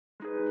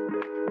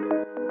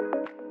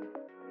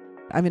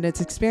I mean,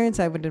 it's experience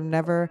I would have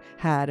never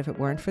had if it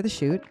weren't for the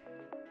shoot.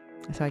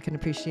 So I can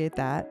appreciate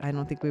that. I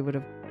don't think we would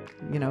have,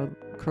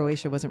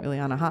 Croatia wasn't really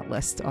on a hot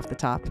list off the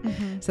top.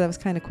 So that was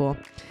kind of cool.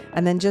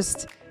 And then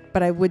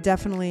but I would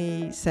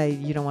definitely say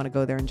you don't want to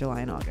go there in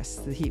July and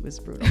August. The heat was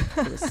brutal.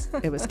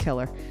 It was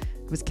killer.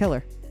 It was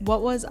killer.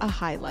 What was a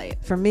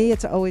highlight? For me,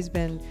 it's always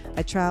been,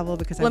 I travel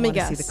because I want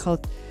to see the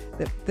culture.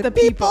 The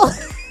people.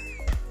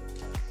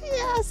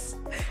 Yes.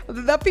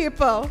 The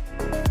people.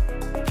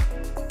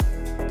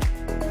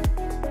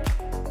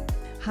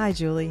 Hi,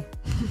 Julie.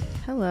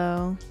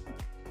 Hello.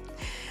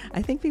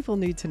 I think people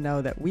need to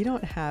know that we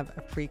don't have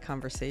a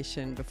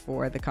pre-conversation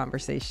before the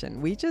conversation.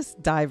 We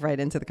just dive right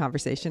into the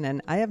conversation, and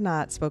I have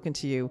not spoken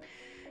to you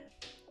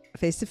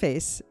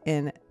face-to-face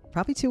in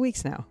probably 2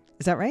 weeks now.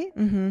 Is that right?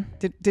 Mm-hmm.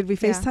 Did we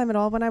FaceTime at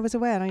all when I was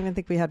away? I don't even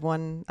think we had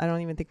one.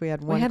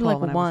 We had like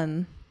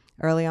one.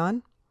 Early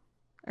on?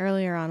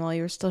 Earlier on while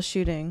you were still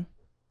shooting.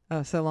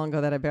 Oh, so long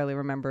ago that I barely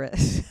remember it.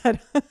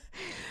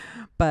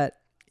 But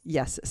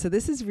yes, so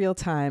this is real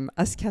time,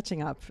 us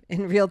catching up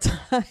in real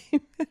time.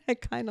 I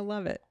kind of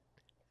love it.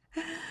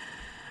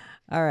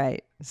 All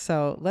right,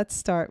 so let's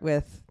start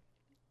with,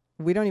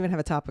 we don't even have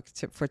a topic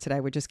for today.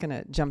 We're just going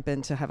to jump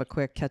in to have a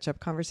quick catch-up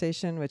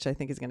conversation, which I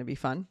think is going to be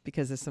fun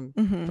because there's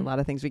a lot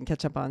of things we can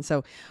catch up on.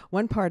 So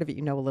one part of it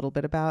you know a little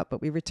bit about,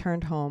 but we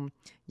returned home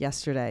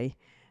yesterday.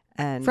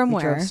 And from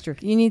where?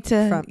 You need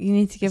to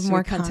give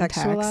more context.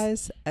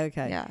 Contextualize?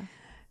 Okay.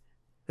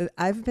 Yeah.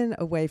 I've been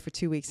away for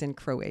 2 weeks in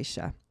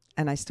Croatia,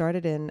 and I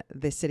started in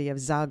the city of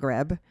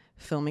Zagreb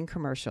filming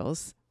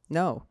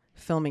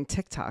filming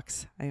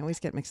TikToks. I always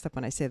get mixed up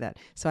when I say that.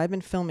 So I've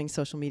been filming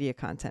social media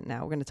content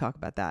now. We're going to talk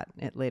about that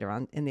later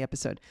on in the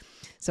episode.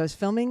 So I was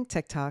filming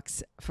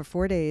TikToks for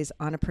 4 days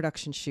on a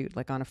production shoot,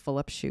 like on a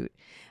full-up shoot.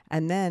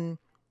 And then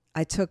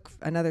I took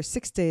another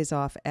 6 days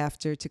off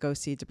after to go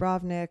see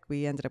Dubrovnik.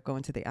 We ended up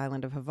going to the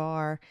island of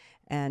Hvar,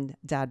 and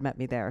Dad met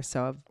me there.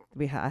 So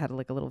I had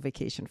like a little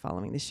vacation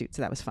following the shoot.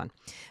 So that was fun.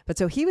 But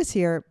so he was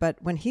here, but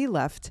when he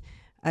left,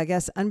 I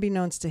guess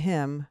unbeknownst to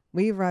him,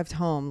 we arrived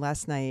home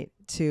last night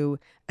to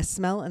a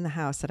smell in the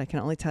house that I can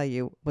only tell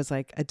you was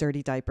like a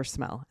dirty diaper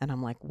smell. And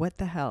I'm like, what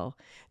the hell?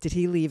 Did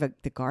he leave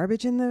the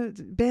garbage in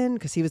the bin?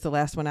 Because he was the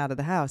last one out of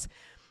the house.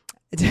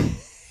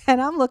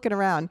 And I'm looking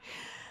around.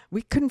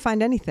 We couldn't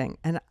find anything.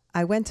 And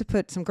I went to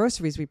put some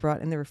groceries we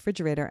brought in the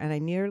refrigerator, and I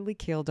nearly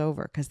keeled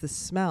over because the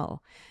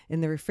smell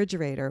in the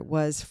refrigerator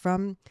was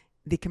from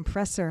the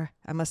compressor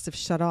I must have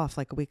shut off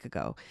like a week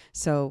ago.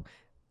 So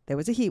there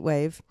was a heat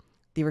wave.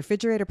 The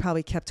refrigerator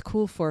probably kept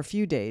cool for a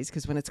few days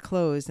because when it's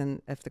closed and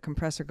if the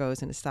compressor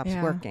goes and it stops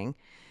working.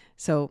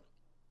 So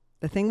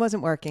the thing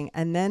wasn't working.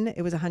 And then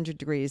it was 100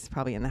 degrees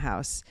probably in the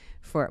house.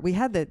 We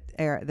had the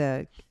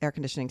air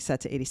conditioning set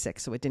to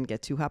 86, so it didn't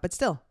get too hot. But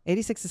still,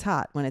 86 is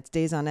hot when it's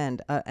days on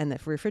end and the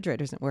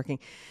refrigerator isn't working.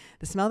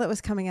 The smell that was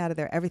coming out of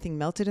there, everything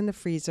melted in the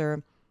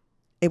freezer.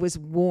 It was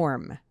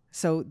warm.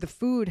 So the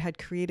food had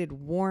created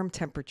warm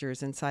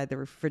temperatures inside the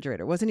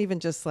refrigerator. It wasn't even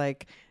just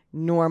like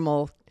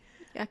normal.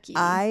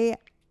 Yucky.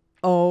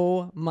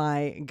 Oh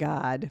my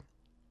God.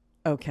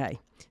 Okay.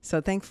 So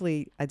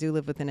thankfully I do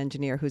live with an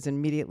engineer who's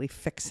immediately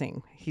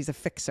fixing. He's a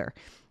fixer.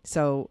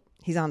 So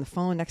he's on the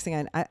phone. Next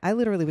thing I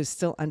literally was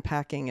still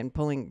unpacking and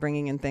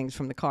bringing in things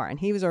from the car. And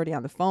he was already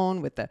on the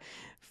phone with the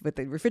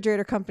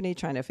refrigerator company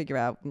trying to figure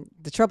out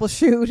the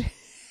troubleshoot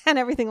and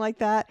everything like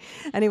that.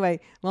 Anyway,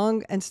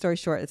 long and story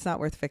short, it's not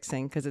worth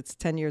fixing because it's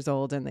 10 years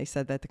old and they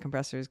said that the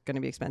compressor is going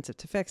to be expensive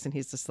to fix. And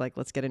he's just like,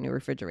 let's get a new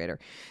refrigerator.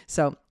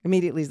 So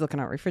immediately he's looking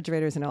at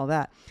refrigerators and all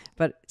that.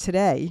 But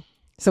today,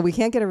 so we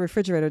can't get a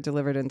refrigerator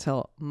delivered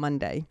until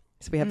Monday.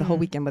 So we have the whole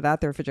weekend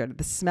without the refrigerator.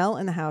 The smell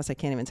in the house, I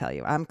can't even tell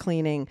you. I'm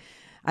cleaning.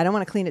 I don't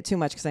want to clean it too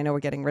much because I know we're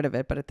getting rid of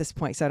it. But at this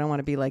point, so I don't want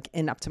to be like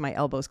in up to my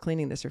elbows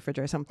cleaning this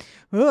refrigerator.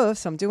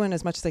 So I'm doing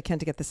as much as I can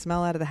to get the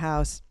smell out of the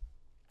house.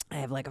 I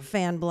have like a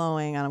fan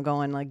blowing and I'm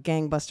going like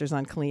gangbusters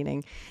on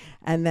cleaning.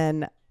 And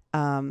then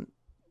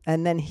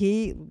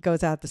he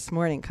goes out this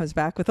morning, comes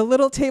back with a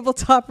little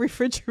tabletop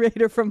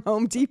refrigerator from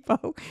Home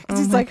Depot.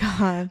 He's like,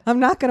 God. I'm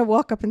not going to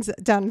walk up and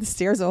down the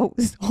stairs all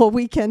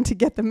weekend to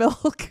get the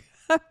milk.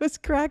 I was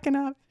cracking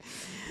up.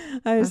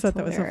 I just thought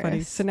that was so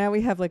funny. So now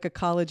we have like a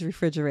college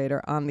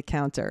refrigerator on the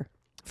counter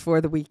for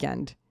the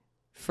weekend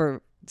so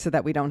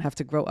that we don't have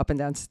to go up and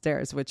down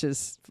stairs, which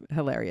is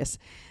hilarious.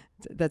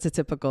 That's a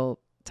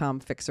typical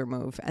Tom fixer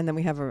move. And then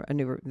we have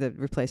the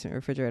replacement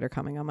refrigerator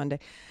coming on Monday.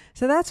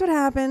 So that's what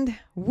happened.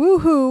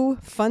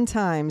 Woohoo! Fun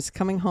times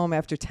coming home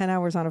after 10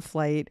 hours on a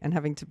flight and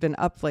having to been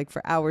up like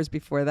for hours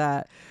before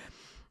that,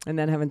 and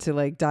then having to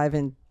like dive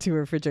into a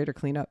refrigerator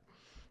cleanup.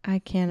 I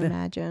can't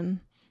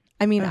imagine.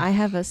 I mean, I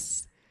have a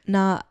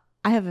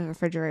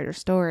refrigerator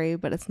story,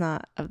 but it's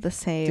not of the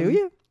same. Do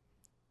you?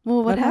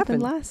 Well, what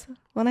happened last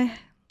when I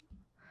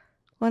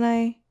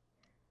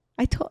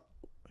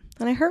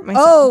hurt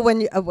myself. Oh,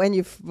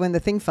 when the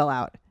thing fell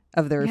out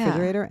of the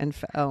refrigerator and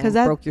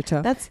broke your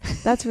toe.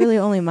 That's really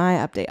only my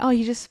update. Oh,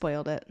 you just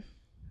spoiled it.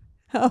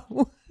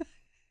 Oh,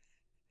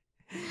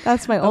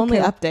 that's my only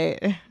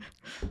update.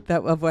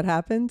 That of what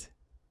happened.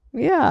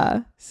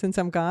 Yeah. Since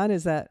I'm gone,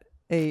 is that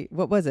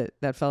what was it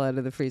that fell out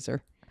of the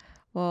freezer?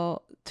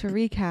 Well, to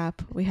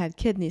recap, we had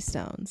kidney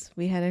stones.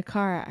 We had a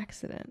car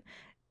accident.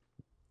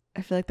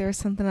 I feel like there was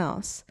something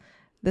else.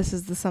 This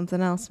is the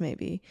something else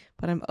maybe.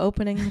 But I'm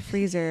opening the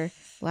freezer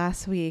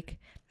last week.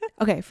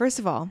 Okay, first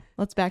of all,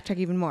 let's backtrack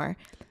even more.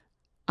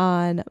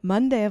 On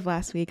Monday of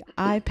last week,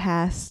 I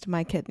passed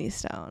my kidney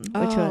stone,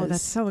 which was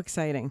that's so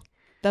exciting.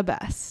 the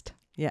best.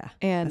 Yeah.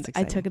 And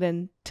I took it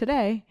in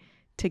today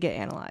to get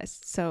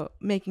analyzed. So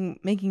making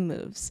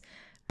moves.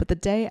 But the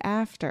day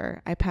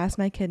after I passed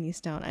my kidney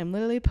stone, I'm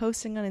literally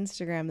posting on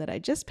Instagram that I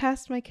just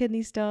passed my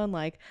kidney stone,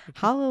 like,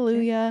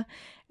 hallelujah.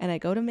 And I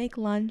go to make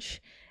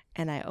lunch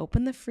and I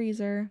open the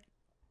freezer,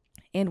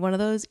 and one of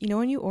those, you know,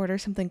 when you order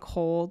something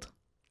cold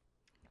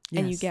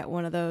and you get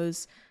one of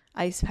those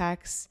ice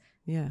packs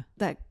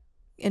that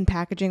in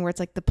packaging where it's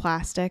like the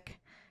plastic,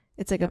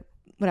 it's like a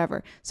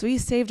whatever. So we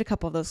saved a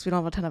couple of those. So we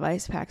don't have a ton of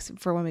ice packs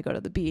for when we go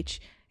to the beach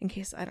in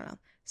case, I don't know.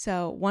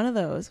 So one of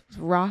those was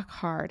rock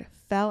hard,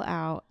 fell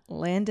out,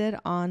 landed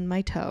on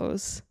my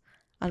toes,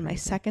 on my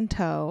second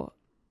toe,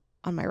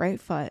 on my right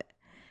foot.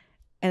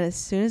 And as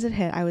soon as it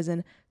hit, I was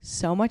in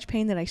so much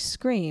pain that I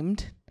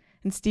screamed.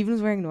 And Steven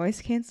was wearing noise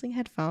canceling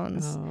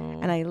headphones.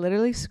 And I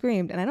literally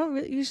screamed. And I don't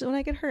really, usually when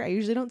I get hurt, I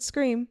usually don't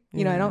scream.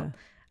 You know,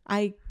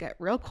 I get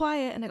real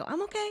quiet and I go,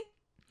 I'm okay.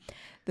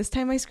 This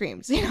time I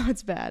screamed. You know,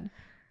 it's bad.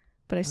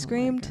 But I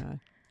screamed.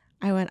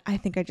 I went, I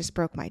think I just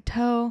broke my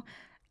toe.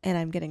 And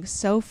I'm getting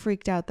so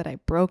freaked out that I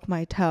broke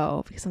my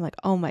toe because I'm like,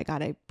 oh my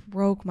God, I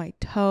broke my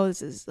toe.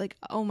 This is like,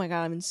 oh my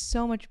God, I'm in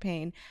so much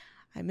pain.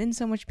 I'm in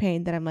so much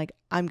pain that I'm like,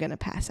 I'm going to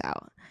pass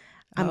out.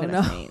 I'm going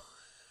to faint.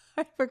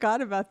 I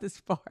forgot about this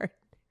part.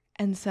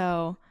 And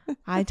so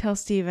I tell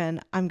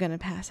Steven, I'm going to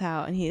pass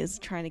out. And he is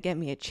trying to get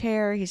me a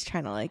chair. He's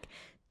trying to like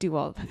do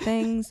all the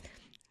things.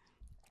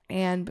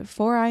 And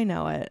before I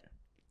know it,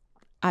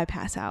 I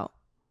pass out.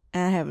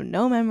 And I have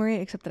no memory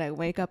except that I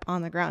wake up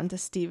on the ground to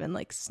Steven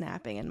like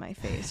snapping in my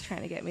face,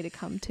 trying to get me to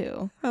come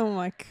to. Oh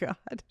my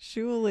God,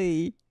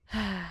 Julie.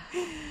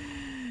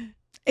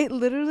 It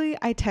literally,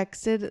 I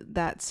texted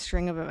that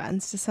string of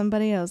events to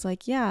somebody. I was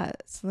like, yeah,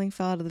 something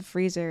fell out of the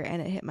freezer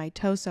and it hit my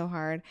toe so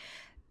hard.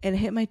 It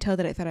hit my toe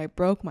that I thought I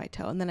broke my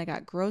toe. And then I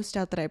got grossed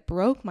out that I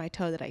broke my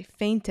toe, that I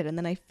fainted. And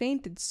then I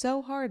fainted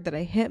so hard that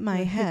I hit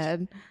my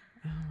head.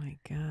 Oh my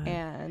God.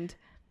 And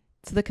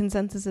so the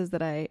consensus is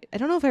that I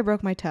don't know if I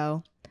broke my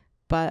toe,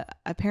 but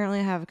apparently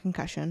I have a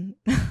concussion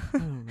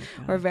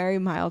or a very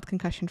mild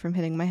concussion from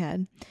hitting my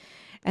head.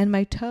 And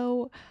my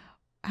toe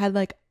had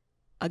like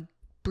a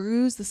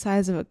bruise the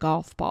size of a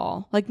golf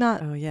ball. Like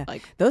not. Oh yeah.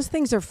 Like those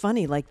things are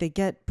funny. Like they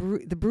get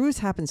the bruise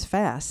happens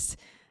fast.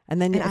 And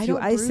then if you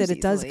ice it,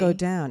 it does go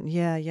down.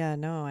 Yeah.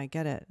 No, I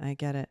get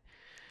it.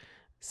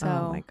 So,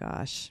 oh my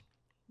gosh,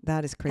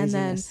 that is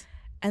craziness.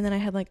 And then I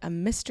had like a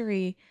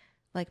mystery,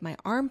 like my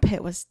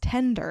armpit was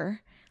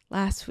tender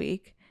last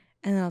week.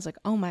 And then I was like,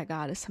 oh my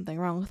God, is something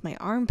wrong with my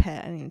armpit?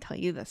 I didn't even tell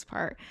you this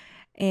part.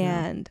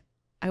 And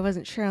I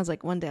wasn't sure. I was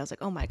like, one day I was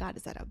like, oh my God,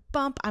 is that a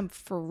bump? I'm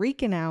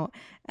freaking out.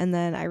 And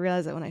then I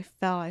realized that when I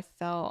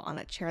fell on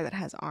a chair that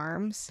has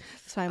arms.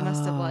 So I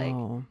must have like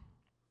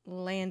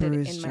landed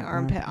in my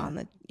armpit on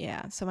the,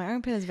 so my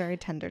armpit is very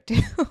tender too.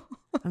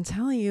 I'm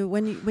telling you,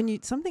 when you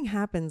something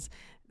happens,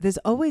 there's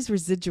always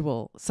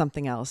residual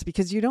something else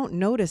because you don't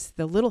notice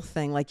the little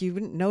thing. Like you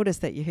wouldn't notice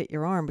that you hit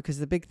your arm because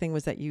the big thing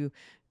was that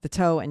the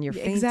toe and you're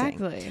fainting.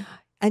 Exactly.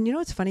 And you know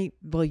what's funny?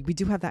 Well, we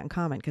do have that in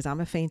common because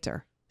I'm a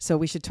fainter. So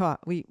we should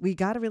talk. We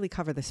got to really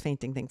cover this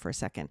fainting thing for a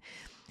second.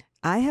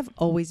 I have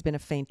always been a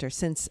fainter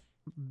since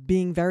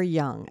being very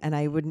young. And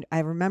I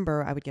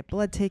remember I would get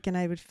blood taken,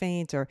 I would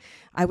faint, or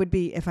I would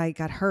be, if I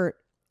got hurt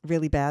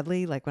really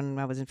badly, like when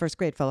I was in first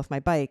grade, fell off my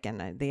bike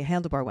and the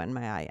handlebar went in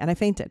my eye and I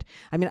fainted.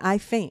 I mean, I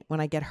faint when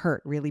I get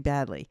hurt really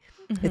badly.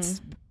 Mm-hmm. It's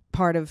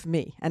part of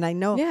me. And I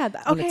know. Yeah.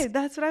 Okay.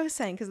 That's what I was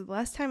saying. Because the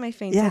last time I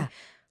fainted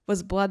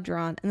was blood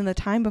drawn. And then the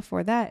time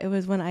before that, it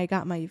was when I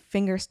got my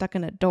finger stuck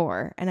in a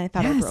door and I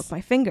thought I broke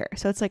my finger.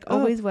 So it's like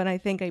always when I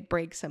think I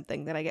break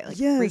something that I get like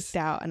freaked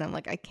out and I'm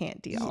like, I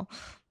can't deal.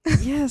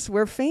 Yes,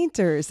 we're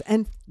fainters.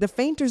 And the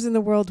fainters in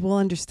the world will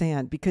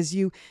understand because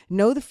you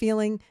know the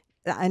feeling.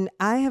 And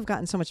I have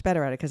gotten so much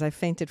better at it because I've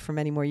fainted for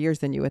many more years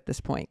than you at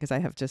this point because I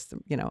have just,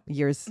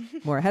 years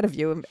more ahead of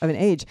you of an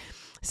age.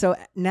 So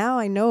now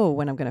I know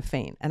when I'm going to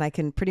faint and I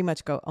can pretty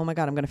much go, oh my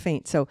God, I'm going to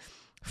faint. So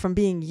from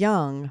being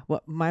young,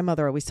 what my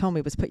mother always told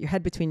me was put your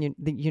head between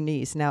your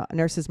knees. Now,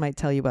 nurses might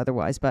tell you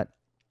otherwise, but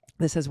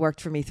this has worked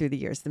for me through the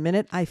years. The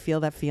minute I feel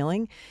that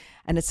feeling,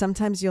 and it's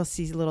sometimes you'll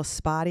see little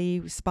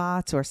spotty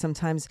spots or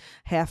sometimes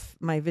half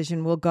my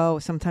vision will go.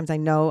 Sometimes I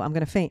know I'm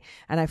going to faint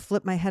and I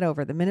flip my head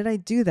over. The minute I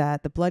do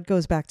that, the blood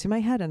goes back to my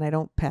head and I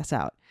don't pass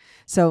out.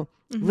 So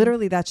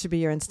literally that should be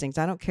your instinct.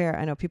 I don't care.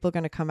 I know people are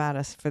going to come at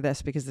us for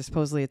this because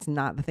supposedly it's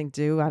not the thing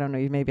to do. I don't know.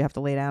 You maybe have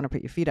to lay down or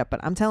put your feet up,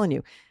 but I'm telling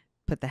you,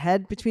 put the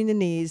head between the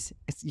knees.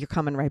 You're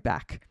coming right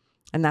back.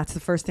 And that's the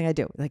first thing I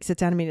do. Like sit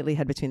down immediately,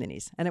 head between the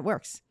knees. And it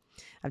works.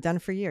 I've done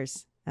it for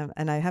years.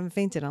 And I haven't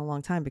fainted in a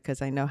long time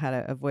because I know how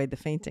to avoid the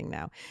fainting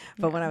now.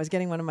 But when I was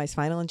getting one of my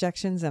spinal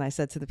injections, and I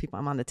said to the people,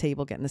 I'm on the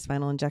table getting the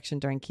spinal injection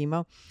during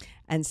chemo,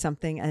 and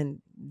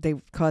they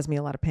caused me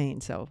a lot of pain.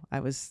 So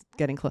I was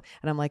getting close,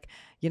 and I'm like,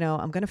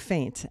 I'm going to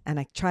faint. And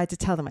I tried to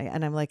tell them,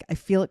 and I'm like, I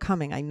feel it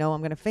coming. I know I'm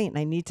going to faint, and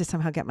I need to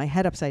somehow get my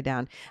head upside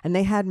down. And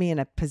they had me in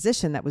a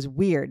position that was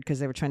weird because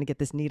they were trying to get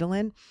this needle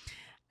in.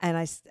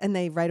 And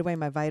they right away,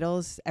 my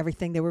vitals,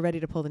 everything, they were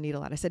ready to pull the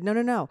needle out. I said,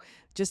 no,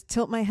 just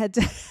tilt my head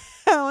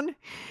down.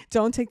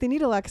 Don't take the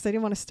needle out because I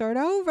didn't want to start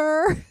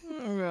over.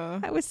 Yeah.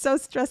 I was so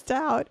stressed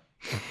out.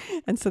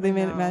 And so they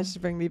managed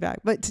to bring me back.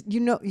 But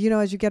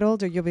as you get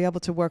older, you'll be able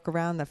to work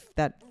around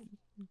that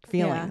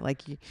feeling.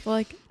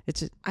 Yeah.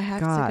 It's just, I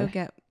have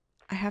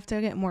to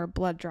go get more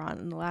blood drawn.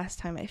 And the last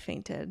time I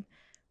fainted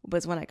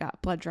was when I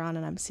got blood drawn,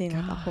 and I'm seeing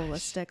like a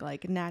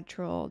holistic,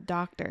 natural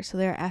doctor. So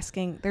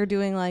they're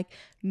doing like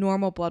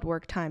normal blood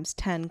work times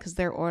 10 because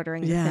they're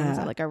ordering the things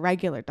at like a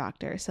regular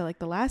doctor. So like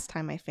the last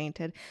time I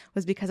fainted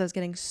was because I was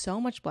getting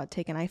so much blood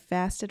taken. I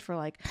fasted for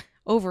like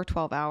over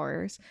 12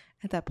 hours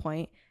at that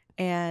point,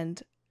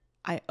 and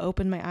I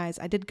opened my eyes.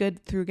 I did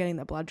good through getting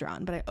the blood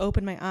drawn, but I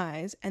opened my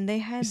eyes and they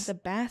had the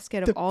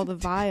basket of all the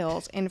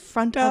vials in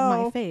front of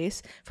my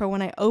face for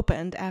when I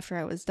opened after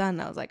I was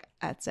done. I was like,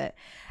 that's it.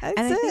 I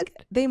think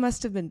they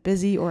must have been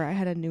busy, or I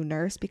had a new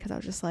nurse, because I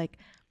was just like,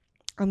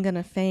 I'm going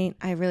to faint.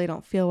 I really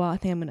don't feel well. I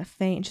think I'm going to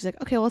faint. And she's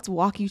like, okay, well, let's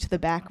walk you to the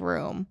back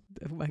room.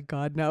 Oh my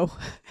God, no.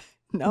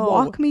 No.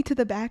 Walk me to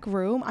the back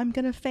room. I'm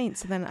going to faint.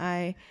 So then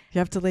you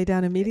have to lay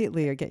down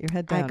immediately or get your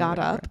head down. I got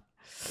up.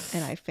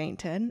 And I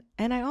fainted.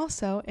 And I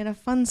also, in a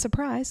fun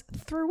surprise,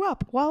 threw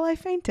up while I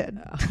fainted.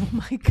 Oh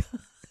my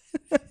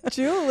God.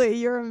 Julie,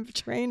 you're a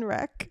train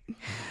wreck.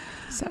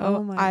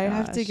 So I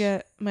have to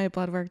get my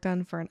blood work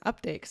done for an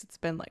update because it's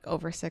been like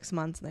over 6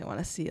 months, and they want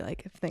to see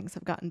like if things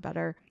have gotten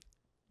better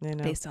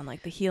based on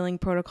like the healing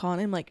protocol.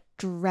 And I'm like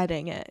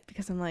dreading it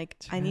because I'm like,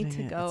 I need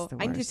to go.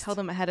 I need to tell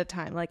them ahead of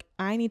time, like,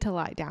 I need to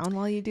lie down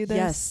while you do this.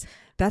 Yes,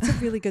 that's a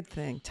really good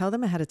thing. Tell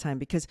them ahead of time,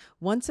 because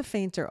once a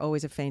fainter,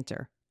 always a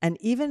fainter. And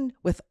even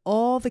with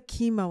all the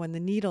chemo and the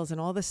needles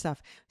and all this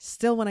stuff,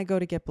 still when I go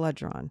to get blood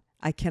drawn,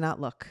 I cannot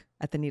look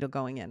at the needle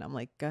going in. I'm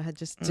like, go ahead,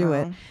 just do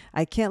it.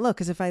 I can't look,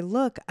 because if I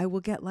look, I will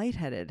get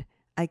lightheaded.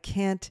 I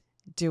can't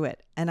do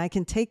it. And I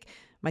can take,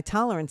 my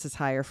tolerance is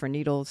higher for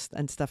needles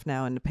and stuff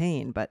now and the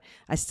pain, but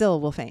I still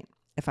will faint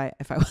if I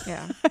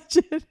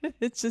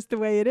it's just the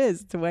way it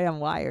is. It's the way I'm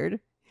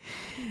wired.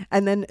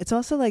 And then it's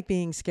also like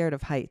being scared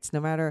of heights. No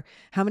matter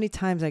how many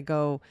times I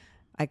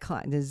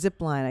climb the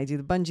zip line, I do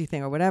the bungee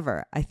thing or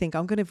whatever, I think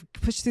I'm going to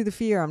push through the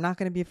fear. I'm not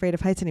going to be afraid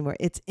of heights anymore.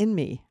 It's in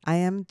me.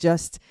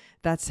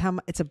 That's how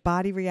it's a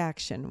body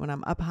reaction. When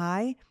I'm up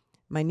high,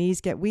 my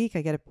knees get weak.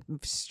 I get a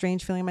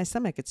strange feeling in my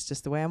stomach. It's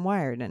just the way I'm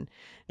wired. And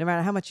no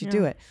matter how much you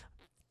do it,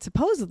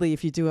 supposedly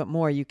if you do it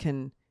more, you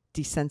can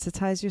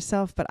desensitize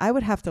yourself. But I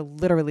would have to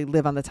literally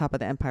live on the top of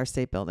the Empire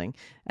State Building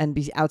and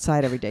be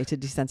outside every day to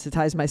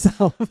desensitize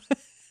myself.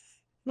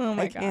 Oh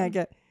my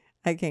God.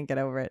 I can't get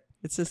over it.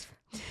 It's just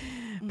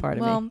part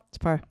of me. It's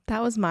part.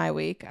 That was my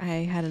week. I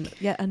had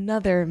yet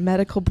another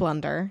medical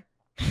blunder.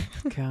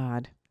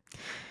 God.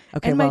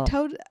 Okay. And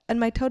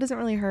my toe doesn't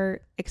really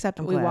hurt, except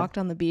we walked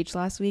on the beach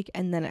last week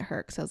and then it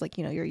hurt. Because I was like,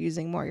 you're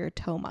using more of your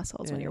toe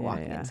muscles when you're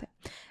walking. Yeah.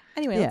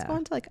 Anyway, let's go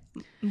on to like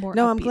more.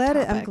 No, I'm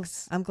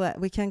glad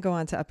we can go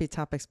on to upbeat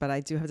topics, but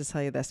I do have to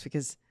tell you this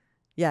because,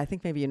 I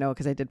think maybe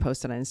because I did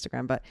post it on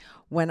Instagram. But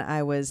when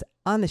I was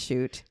on the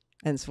shoot,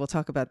 and so we'll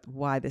talk about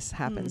why this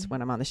happens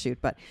when I'm on the shoot,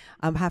 but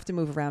I have to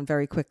move around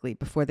very quickly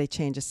before they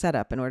change a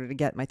setup in order to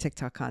get my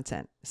TikTok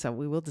content. So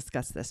we will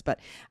discuss this, but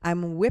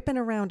I'm whipping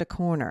around a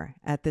corner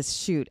at this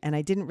shoot, and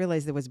I didn't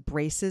realize there was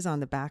braces on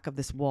the back of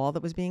this wall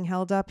that was being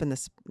held up in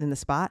the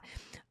spot.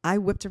 I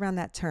whipped around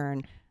that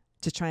turn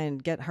to try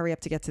and hurry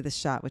up to get to this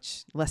shot,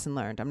 which lesson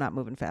learned. I'm not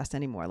moving fast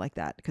anymore like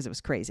that because it was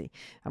crazy.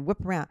 I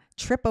whip around,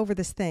 trip over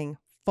this thing,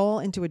 fall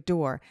into a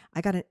door. I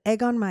got an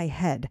egg on my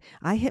head.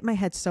 I hit my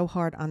head so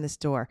hard on this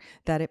door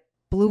that it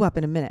blew up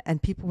in a minute.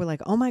 And people were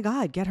like, oh my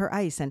God, get her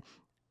ice. And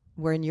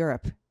we're in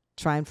Europe.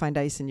 Try and find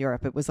ice in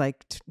Europe. It was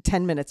like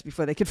 10 minutes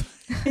before they could,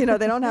 they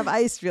don't have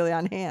ice really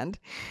on hand.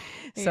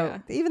 So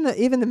even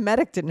the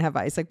medic didn't have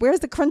ice. Like, where's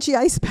the crunchy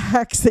ice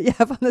packs that you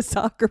have on the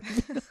soccer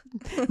field?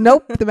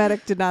 Nope, the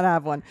medic did not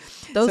have one.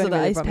 Those are the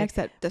ice packs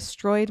that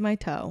destroyed my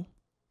toe.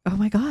 Oh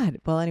my God.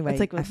 Well, anyway,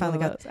 I finally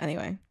got those.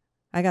 Anyway.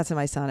 I got some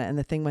ice on it and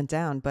the thing went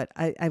down, but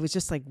I was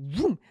just like,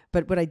 whoom.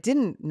 But what I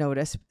didn't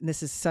notice, and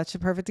this is such a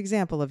perfect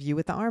example of you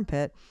with the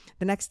armpit,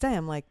 the next day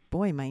I'm like,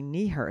 boy, my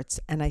knee hurts.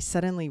 And I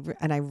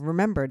I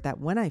remembered that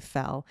when I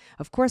fell,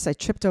 of course I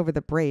tripped over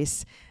the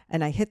brace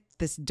and I hit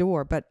this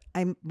door, but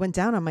I went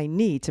down on my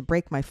knee to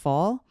break my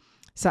fall.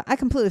 So I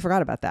completely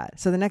forgot about that.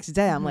 So the next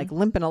day I'm like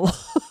limping along.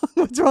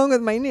 What's wrong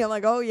with my knee? I'm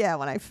like, oh yeah,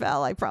 when I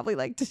fell, I probably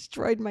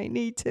destroyed my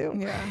knee too.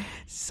 Yeah.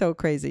 So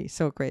crazy.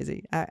 So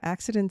crazy.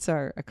 Accidents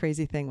are a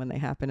crazy thing when they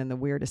happen at the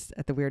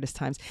weirdest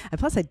times. And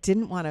plus I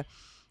didn't want to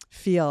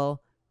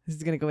feel this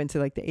is going to go into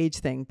like the age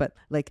thing, but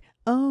like,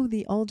 oh,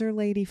 the older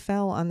lady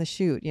fell on the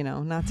chute, you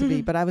know, not to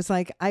be, but I was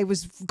like, I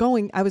was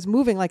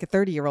moving like a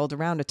 30-year-old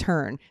around a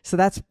turn. So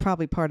that's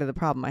probably part of the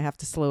problem. I have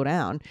to slow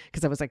down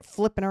because I was like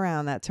flipping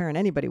around that turn.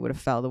 Anybody would have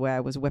fell the way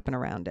I was whipping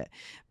around it.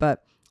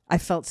 But I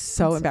felt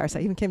so embarrassed.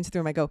 I even came to the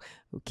room. I go,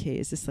 okay,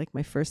 is this like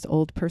my first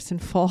old person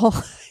fall?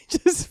 I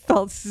just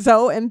felt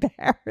so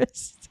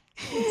embarrassed.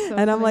 So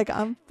and I'm like,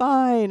 I'm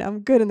fine. I'm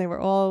good. And they were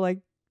all like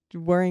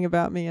worrying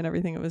about me and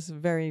everything. It was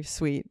very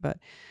sweet, but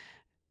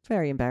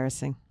very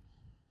embarrassing.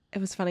 It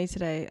was funny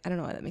today. I don't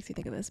know why that makes me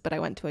think of this, but I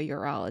went to a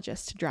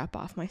urologist to drop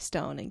off my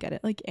stone and get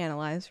it like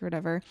analyzed or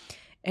whatever.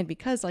 And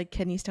because like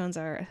kidney stones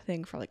are a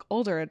thing for like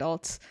older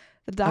adults,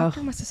 the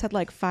doctor must have said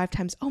like 5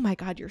 times, "Oh my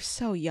God, you're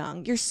so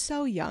young. You're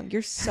so young.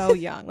 You're so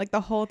young." Like the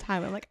whole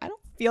time. I'm like, I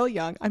don't feel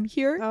young. I'm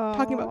here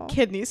talking about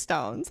kidney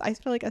stones. I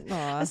feel like a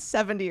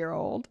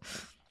 70-year-old.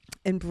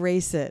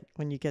 Embrace it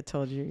when you get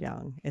told you're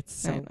young. It's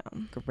so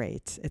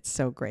great. It's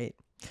so great.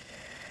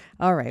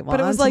 All right. Well, but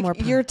it was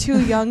like, you're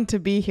too young to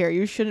be here.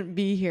 You shouldn't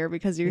be here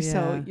because you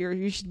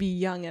should be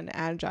young and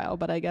agile.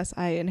 But I guess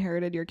I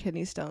inherited your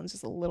kidney stones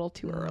just a little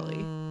too early.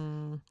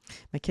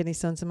 My kidney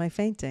stones and my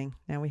fainting.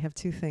 Now we have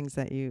 2 things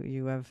that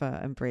you have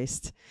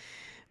embraced.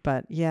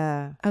 But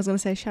yeah. I was going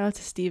to say shout out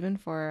to Steven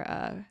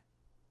for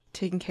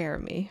taking care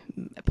of me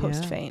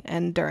post faint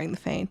and during the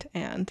faint.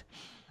 And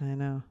I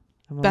know.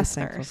 I'm best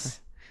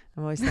nurse.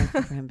 I'm always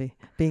thankful for him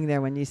being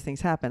there when these things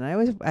happen.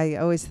 I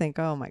always think,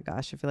 oh my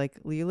gosh, if like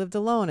you lived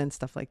alone and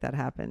stuff like that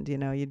happened, you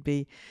know, you'd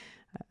be.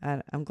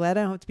 I'm glad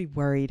I don't have to be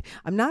worried.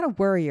 I'm not a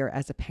worrier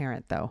as a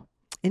parent, though.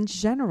 In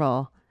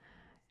general,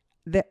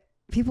 that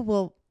people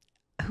will.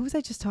 Who was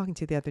I just talking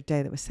to the other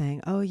day that was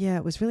saying, oh yeah,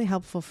 it was really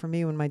helpful for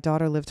me when my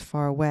daughter lived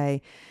far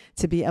away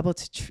to be able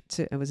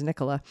to it was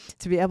Nicola,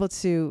 to be able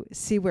to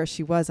see where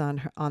she was on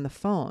the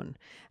phone.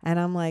 And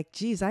I'm like,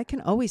 geez, I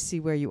can always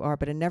see where you are,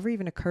 but it never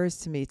even occurs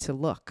to me to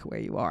look where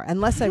you are.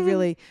 Unless I'm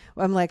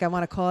like, I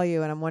want to call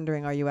you and I'm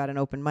wondering, are you at an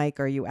open mic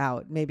or are you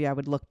out? Maybe I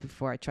would look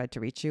before I tried to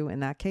reach you in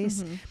that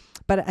case.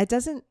 But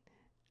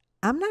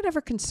I'm not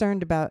ever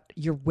concerned about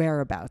your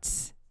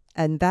whereabouts.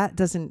 And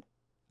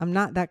I'm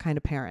not that kind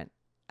of parent.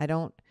 I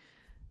don't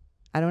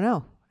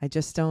know. I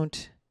just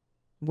don't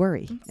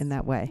worry in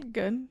that way.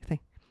 Good.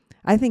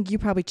 I think you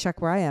probably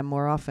check where I am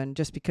more often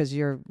just because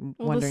you're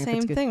wondering if it's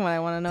good. The same thing when I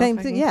want to know same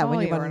if thing, I can call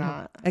when you or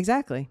not.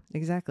 Exactly. I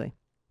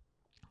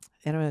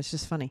don't know, it's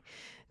just funny.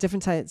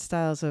 Different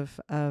styles of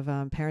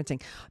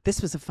parenting.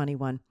 This was a funny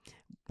one.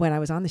 When I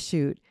was on the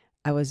shoot,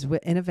 I was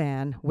in a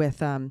van with,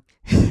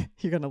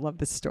 you're going to love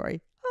this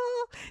story.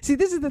 See,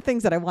 this is the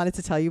things that I wanted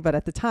to tell you, but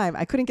at the time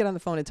I couldn't get on the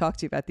phone and talk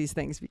to you about these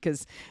things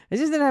because I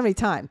just didn't have any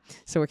time.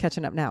 So we're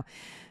catching up now.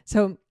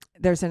 So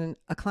there's a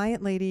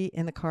client lady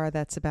in the car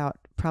that's about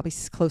probably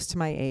close to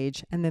my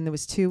age. And then there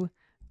was 2,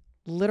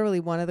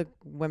 literally one of the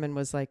women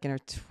was like in her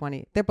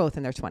 20s. They're both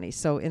in their 20s.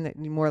 So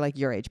more like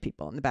your age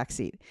people in the back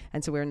seat.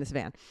 And so we're in this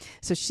van.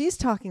 So she's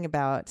talking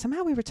about,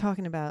 somehow we were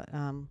talking about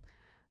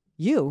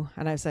you.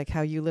 And I was like,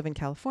 how you live in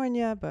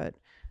California, but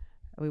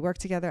we work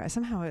together.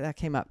 Somehow that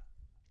came up.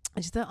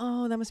 And she thought,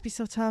 oh, that must be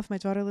so tough. My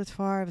daughter lived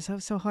far. It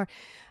was so hard.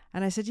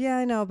 And I said, yeah,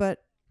 I know.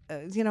 But,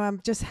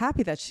 I'm just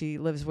happy that she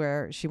lives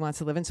where she wants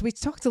to live. And so we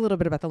talked a little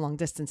bit about the long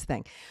distance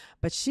thing.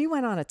 But she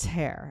went on a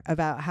tear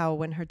about how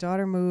when her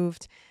daughter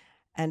moved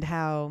and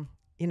how,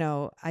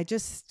 I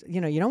just, you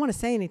don't want to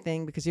say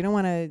anything because you don't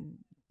want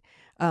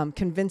to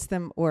convince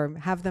them or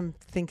have them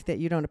think that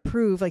you don't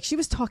approve. Like she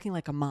was talking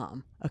like a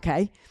mom.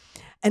 Okay.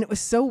 And it was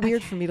so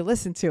weird for me to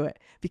listen to it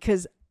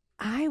because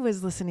I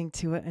was listening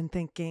to it and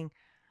thinking,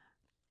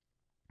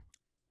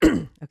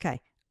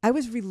 okay, I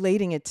was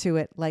relating it to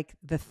it like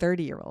the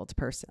 30-year-old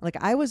person. Like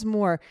I was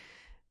more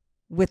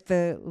with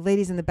the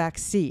ladies in the back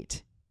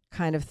seat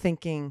kind of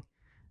thinking,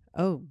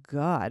 oh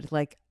God,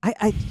 like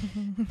I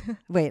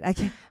wait, I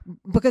can't,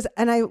 because,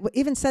 and I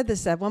even said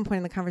this at one point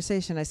in the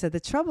conversation, I said,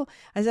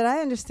 I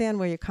understand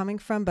where you're coming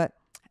from, but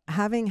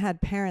having had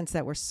parents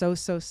that were so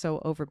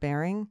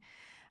overbearing,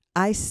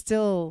 I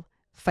still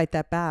fight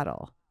that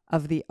battle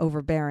of the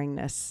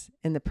overbearingness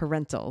in the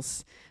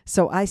parentals.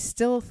 So I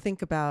still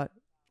think about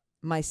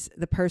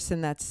the person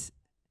that's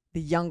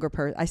the younger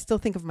person. I still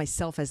think of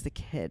myself as the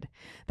kid.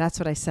 That's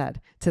what I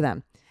said to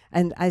them.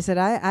 And I said,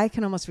 I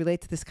can almost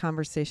relate to this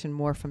conversation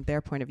more from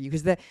their point of view.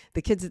 Because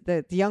the kids,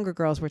 the younger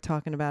girls were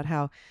talking about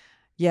how,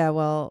 yeah,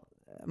 well,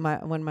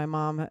 when my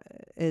mom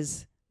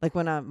is, like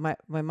when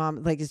my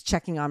mom like is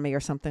checking on me or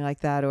something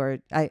like that, or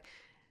I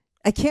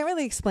can't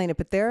really explain it,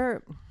 but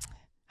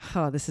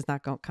this is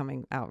not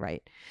coming out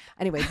right.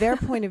 Anyway,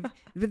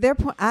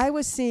 I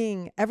was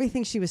seeing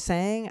everything she was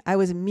saying. I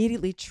was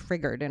immediately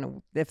triggered,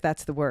 if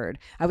that's the word.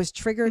 I was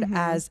triggered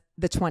as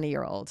the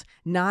 20-year-old,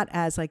 not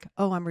as like,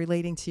 oh, I'm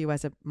relating to you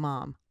as a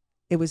mom.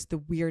 It was the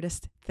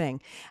weirdest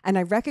thing. And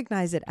I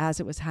recognized it as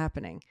it was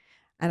happening.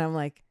 And I'm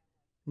like,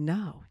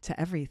 no to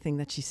everything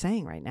that she's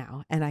saying right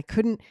now. And I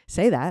couldn't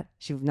say that.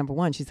 Number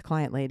one, she's the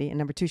client lady. And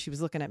number two, she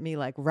was looking at me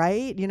like,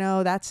 right?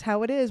 That's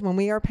how it is when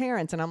we are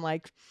parents. And I'm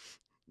like,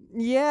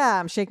 yeah,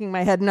 I'm shaking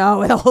my head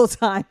no the whole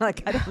time.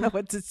 Like, I don't know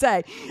what to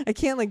say. I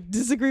can't like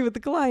disagree with the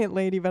client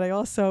lady,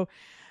 but so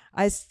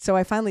I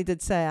finally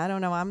did say, I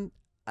don't know. I'm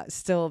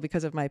still,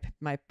 because of my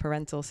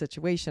parental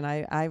situation,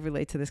 I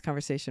relate to this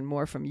conversation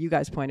more from you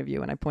guys' point of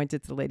view. And I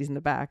pointed to the ladies in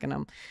the back,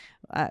 and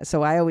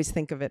so I always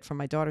think of it from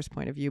my daughter's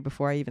point of view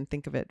before I even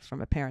think of it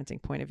from a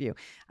parenting point of view.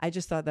 I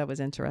just thought that was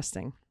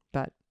interesting,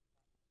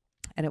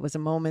 and it was a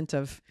moment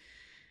of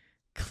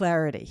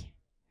clarity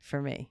for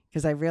me,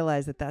 because I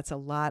realized that that's a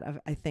lot of,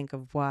 I think,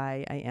 of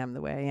why I am the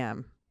way I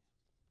am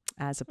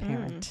as a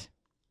parent.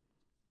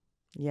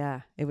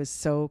 Yeah, it was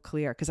so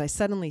clear, because I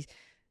suddenly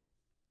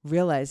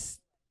realized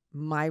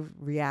my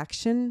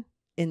reaction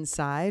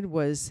inside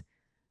was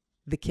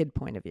the kid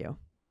point of view.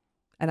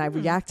 And I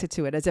reacted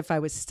to it as if I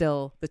was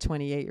still the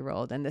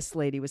 28-year-old and this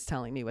lady was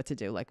telling me what to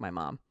do, like my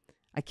mom.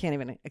 I can't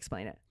even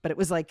explain it, but it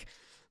was like,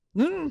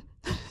 you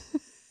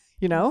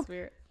know? That's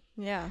weird.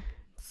 Yeah.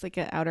 It's like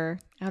an outer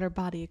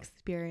body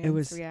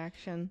experience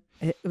reaction.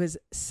 It was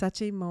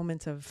such a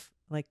moment of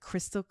like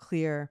crystal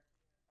clear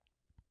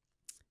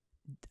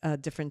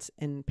difference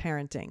in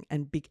parenting,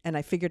 and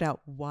I figured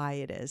out why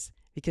it is,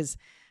 because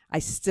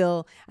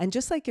and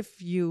just like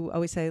if you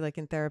always say, like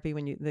in therapy,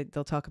 when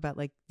they'll talk about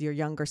like your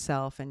younger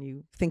self and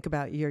you think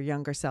about your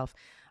younger self,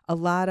 a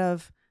lot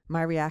of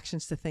my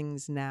reactions to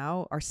things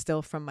now are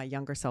still from my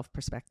younger self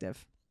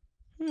perspective.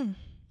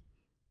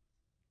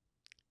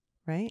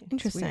 Right?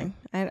 Interesting.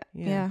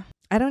 Yeah.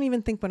 I don't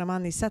even think when I'm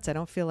on these sets,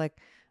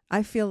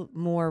 I feel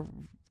more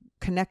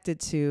connected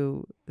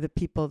to the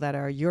people that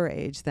are your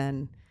age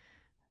than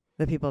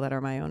the people that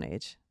are my own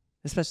age,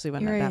 especially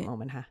when that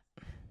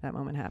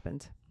moment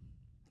happened.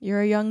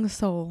 You're a young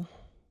soul.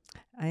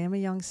 I am a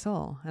young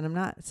soul, and I'm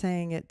not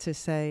saying it to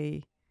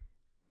say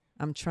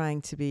I'm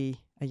trying to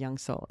be a young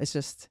soul. It's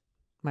just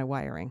my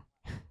wiring.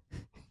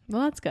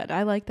 Well, that's good.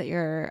 I like that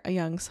you're a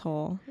young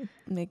soul. It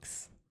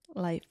makes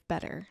life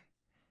better.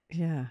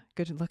 Yeah.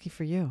 Good. Lucky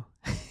for you.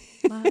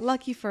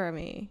 Lucky for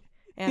me.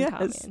 And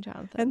yes.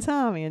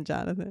 Tommy and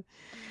Jonathan.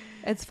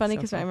 It's funny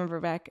because I remember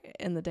back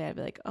in the day, I'd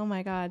be like, oh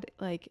my God,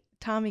 like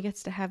Tommy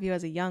gets to have you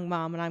as a young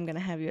mom and I'm going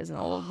to have you as an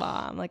old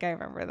mom. Like, I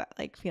remember that,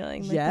 like,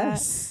 feeling like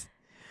yes.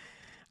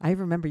 That. I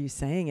remember you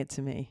saying it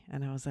to me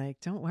and I was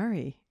like, don't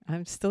worry,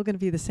 I'm still going to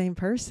be the same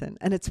person.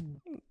 And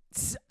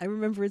I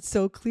remember it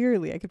so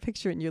clearly. I could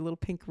picture it in your little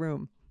pink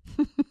room.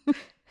 My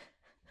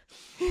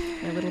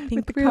little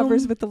pink with the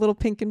covers with the little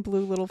pink and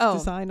blue little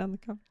design on the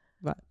cover.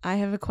 But I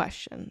have a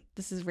question.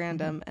 This is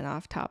random and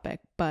off topic,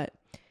 but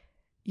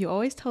you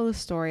always tell the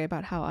story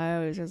about how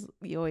how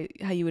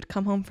you would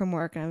come home from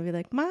work and I would be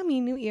like, Mommy,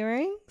 new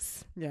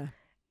earrings? Yeah.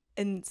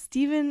 And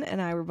Steven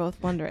and I were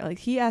both wondering, like,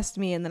 he asked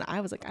me and then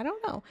I was like, I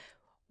don't know.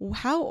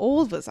 How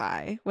old was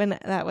I when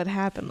that would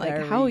happen? Like,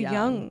 very how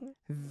young?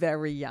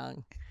 Very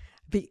young.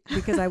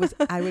 Because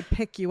I would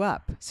pick you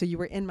up. So you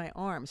were in my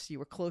arms. So you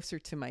were closer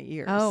to my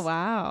ears. Oh,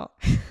 wow.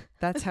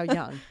 That's how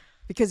young.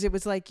 Because it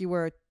was like you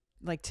were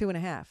like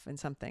 2.5 and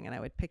something. And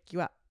I would pick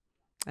you up.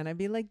 And I'd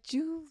be like,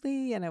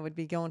 Julie. And I would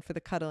be going for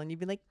the cuddle. And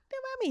you'd be like, no,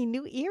 Mommy,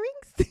 new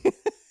earrings?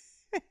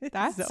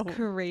 That's so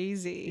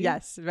crazy.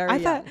 Yes, very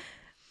young.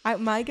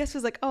 My guess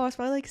was like, I was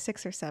probably like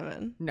 6 or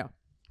 7. No.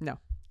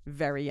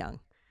 Very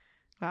young.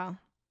 Wow.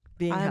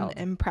 I'm held.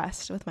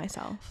 Impressed with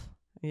myself.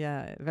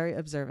 Yeah, very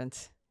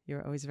observant.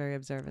 You're always very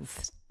observant.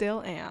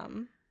 Still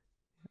am.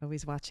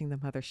 Always watching the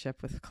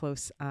mothership with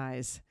close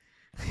eyes.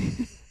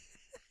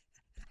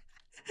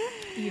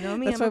 You know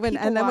me. That's why when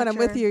I'm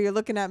with you, you're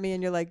looking at me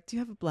and you're like, "Do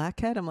you have a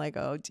blackhead?" I'm like,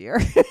 "Oh dear."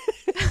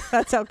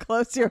 That's how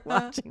close you're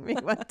watching me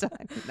one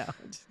time. No.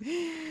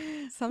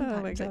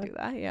 Sometimes I do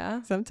that.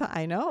 Yeah. Sometimes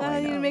I know.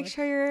 I need to make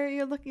sure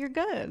you're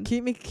good.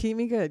 Keep me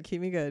good.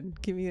 Keep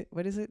me.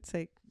 What does it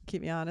say?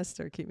 Keep me honest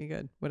or keep me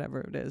good, whatever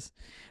it is.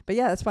 But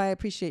yeah, that's why I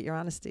appreciate your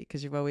honesty,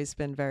 because you've always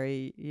been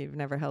you've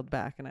never held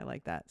back, and I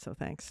like that. So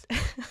thanks.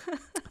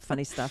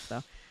 Funny stuff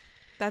though.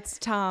 That's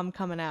Tom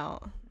coming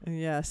out.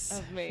 Yes,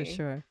 of me. For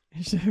sure.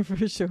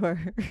 For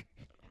sure.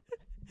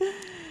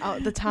 Oh,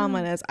 the Tom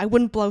one is, I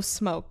wouldn't blow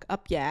smoke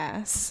up your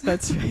ass.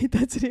 That's right.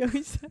 That's what he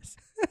always says.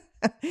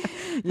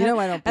 You know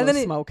I don't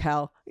blow smoke,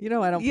 Hal. You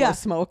know I don't blow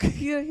smoke.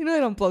 You know I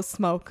don't blow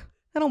smoke.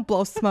 I don't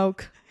blow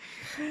smoke.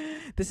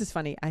 This is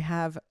funny. I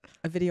have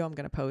a video I'm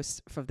going to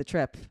post from the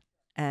trip,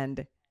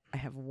 and I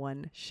have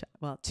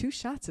two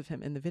shots of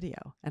him in the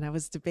video. And I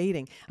was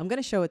debating. I'm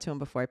going to show it to him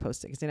before I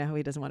post it, because you know how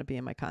he doesn't want to be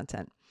in my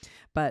content.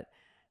 But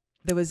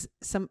there was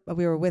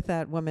we were with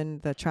that woman,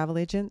 the travel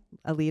agent,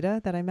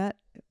 Alita, that I met.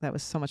 That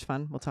was so much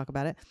fun. We'll talk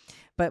about it.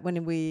 But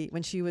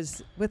when she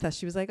was with us,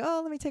 she was like, "Oh,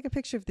 let me take a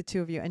picture of the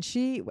two of you." And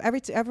she,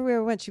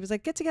 everywhere we went, she was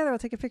like, "Get together, I'll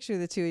take a picture of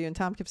the two of you." And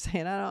Tom kept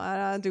saying,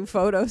 I don't do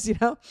photos, you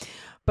know.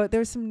 But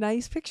there were some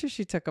nice pictures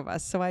she took of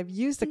us. So I've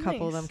used a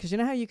couple of them, because you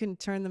know how you can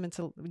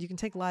you can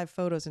take live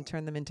photos and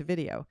turn them into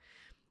video.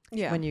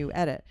 Yeah. When you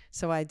edit.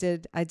 So I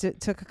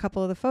took a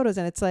couple of the photos,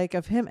 and it's like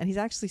of him, and he's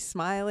actually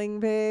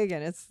smiling big,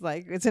 and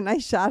it's a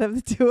nice shot of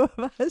the two of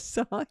us.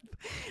 So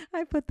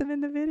I put them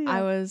in the video.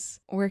 I was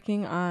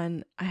working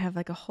on, I have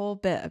like a whole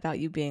bit about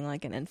you being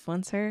like an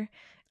influencer,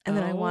 And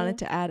then I wanted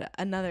to add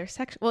another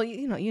section. Well,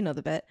 you know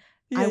the bit.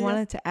 I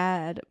wanted to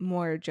add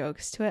more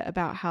jokes to it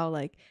about how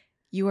like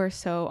you are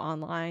so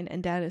online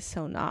and dad is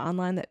so not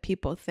online that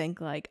people think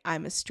like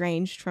I'm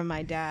estranged from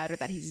my dad or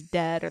that he's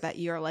dead or that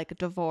you're like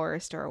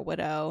divorced or a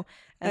widow.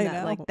 And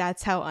that like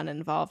that's how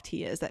uninvolved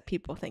he is, that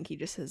people think he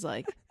just is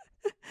like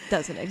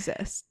doesn't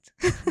exist.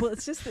 Well,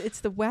 it's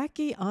the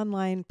wacky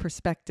online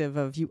perspective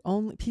of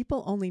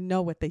people only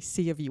know what they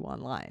see of you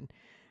online.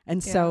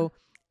 And so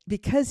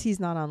because he's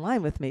not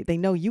online with me, they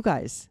know you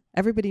guys.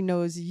 Everybody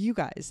knows you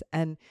guys.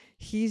 And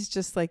he's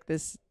just like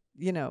this,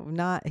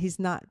 he's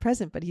not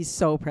present, but he's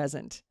so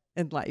present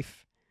in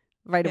life.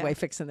 Right away,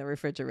 fixing the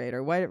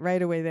refrigerator.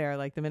 Right away there,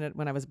 like the minute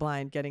when I was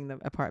blind, getting the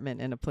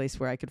apartment in a place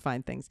where I could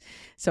find things.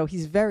 So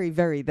he's very,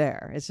 very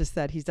there. It's just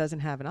that he doesn't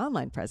have an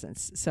online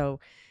presence. So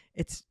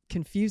it's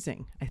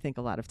confusing, I think,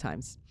 a lot of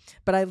times.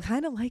 But I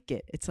kind of like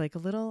it. It's like a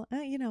little, a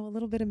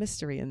little bit of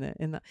mystery in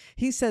the.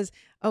 He says,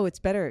 "Oh, it's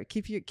better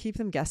keep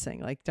them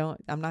guessing. Like,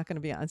 I'm not going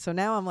to be on." So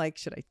now I'm like,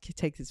 should I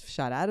take this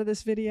shot out of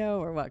this video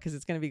or what? Because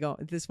it's going to be going.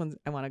 This one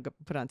I want to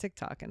put on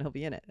TikTok, and he'll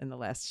be in it in the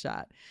last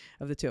shot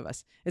of the two of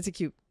us. It's a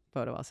cute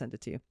photo. I'll send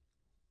it to you.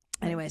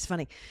 Anyway, it's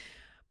funny,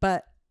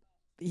 but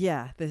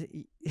yeah,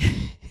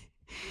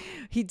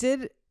 he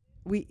did.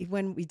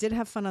 When we did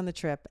have fun on the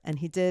trip, and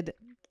he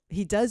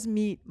does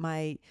meet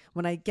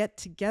when I get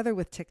together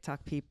with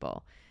TikTok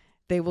people,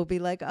 they will be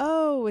like,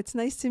 "Oh, it's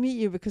nice to meet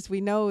you," because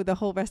we know the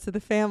whole rest of the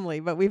family,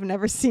 but we've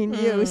never seen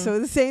you. So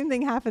the same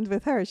thing happened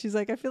with her. She's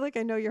like, "I feel like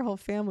I know your whole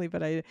family,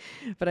 but I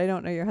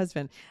don't know your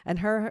husband." And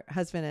her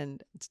husband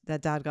and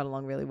that dad got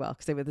along really well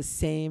because they were the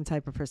same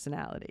type of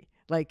personality.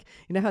 Like,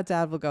 you know how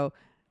dad will go,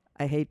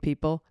 "I hate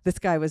people." This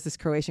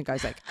Croatian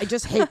guy's like, "I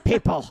just hate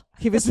people."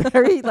 He was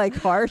very like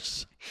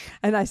harsh.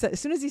 And I said, as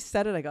soon as he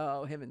said it, I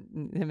go, "Oh, him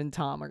and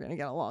Tom are going to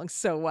get along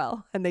so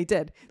well." And they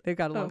did. They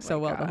got along so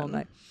well the whole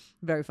night.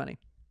 Very funny.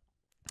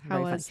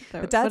 How was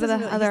but dad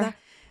doesn't really,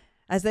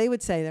 as they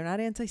would say, they're not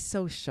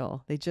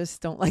antisocial. They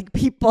just don't like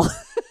people.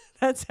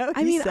 That's how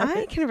he said I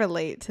it. can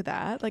relate to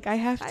that. Like I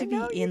have to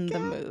be in the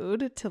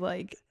mood to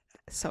like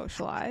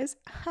socialize.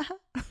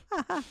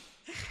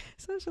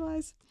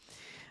 Socialize.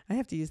 I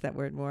have to use that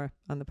word more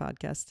on the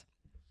podcast.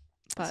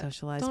 But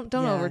socialize. Don't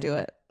overdo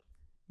it.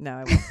 No,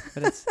 I won't.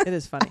 But it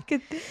is funny.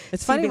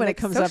 It's funny when it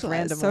comes up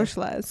randomly.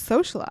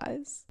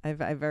 Socialize. I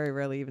very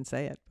rarely even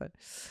say it, but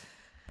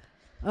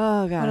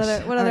oh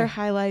gosh. What other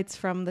highlights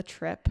from the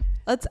trip?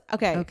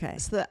 Okay.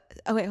 So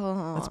hold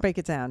on. Let's break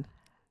it down.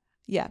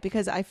 Yeah,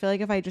 because I feel like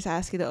if I just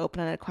ask you the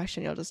open-ended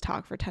question, you'll just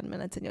talk for 10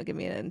 minutes and you'll give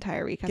me an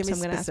entire recap. So I'm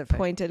going to ask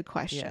pointed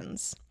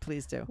questions. Yeah,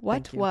 please do.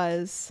 What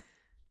was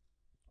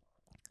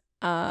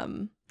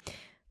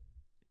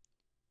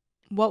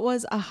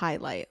a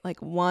highlight?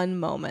 Like one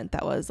moment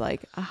that was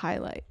like a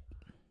highlight.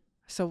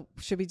 So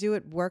should we do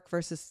it work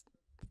versus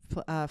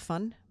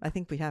fun? I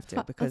think we have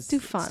to because let's do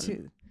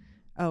fun.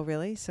 Oh,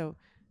 really? So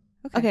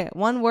okay,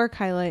 one work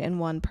highlight and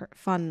one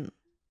fun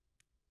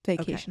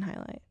vacation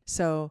highlight.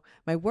 So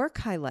my work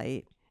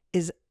highlight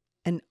is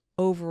an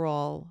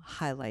overall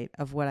highlight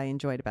of what I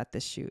enjoyed about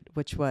this shoot,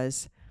 which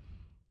was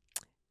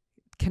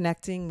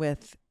connecting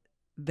with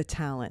the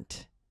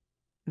talent.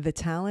 The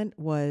talent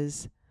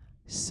was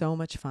so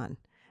much fun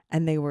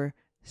and they were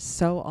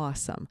so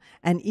awesome.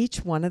 And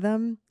each one of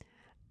them,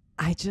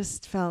 I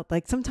just felt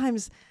like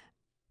sometimes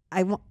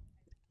I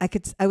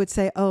would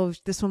say, "Oh,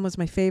 this one was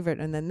my favorite,"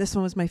 and then this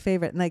one was my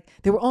favorite, and like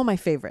they were all my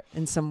favorite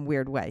in some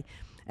weird way.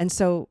 And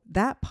so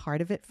that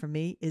part of it for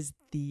me is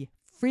the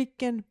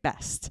freaking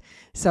best.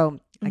 So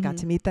I got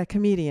to meet that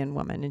comedian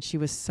woman and she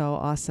was so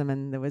awesome.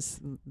 And there was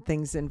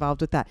things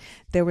involved with that.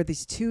 There were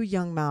these two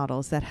young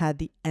models that had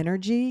the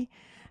energy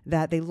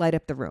that they light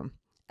up the room.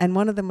 And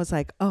one of them was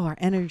like, "Oh, our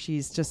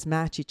energies just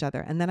match each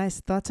other." And then I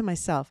thought to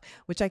myself,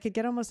 which I could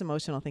get almost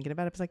emotional thinking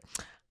about it. I was like,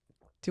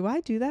 do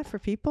I do that for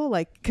people?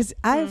 Like, because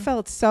I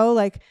felt so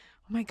like,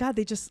 "Oh my God,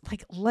 they just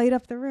like light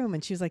up the room."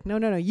 And she was like, no,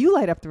 you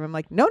light up the room. I'm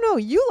like, no,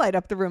 you light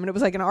up the room. And it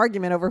was like an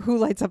argument over who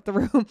lights up the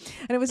room.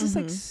 And it was just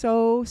like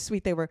so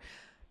sweet.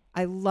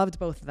 I loved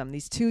both of them.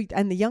 These two,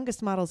 and the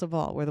youngest models of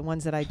all were the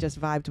ones that I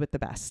just vibed with the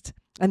best.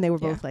 And they were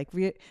both like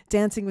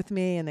dancing with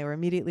me and they were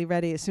immediately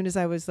ready. As soon as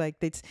I was like,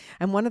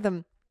 and one of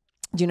them,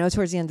 do you know,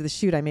 towards the end of the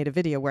shoot, I made a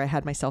video where I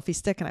had my selfie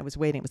stick and I was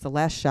waiting. It was the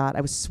last shot.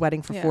 I was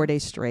sweating for 4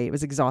 days straight. It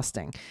was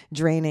exhausting,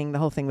 draining. The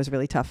whole thing was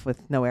really tough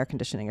with no air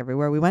conditioning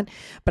everywhere we went.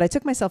 But I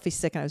took my selfie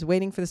stick and I was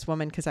waiting for this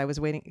woman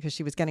because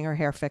she was getting her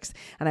hair fixed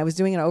and I was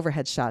doing an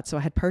overhead shot. So I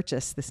had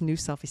purchased this new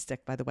selfie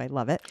stick, by the way.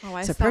 Love it. Oh,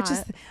 I so saw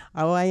purchased it.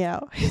 Oh, I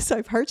know. So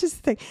I purchased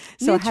the thing.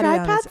 So new I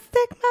had tripod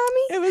stick,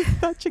 mommy? It was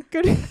such a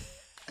good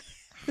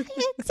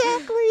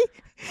exactly.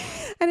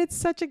 And it's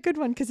such a good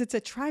one because it's a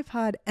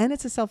tripod and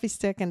it's a selfie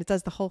stick and it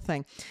does the whole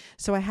thing.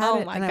 So I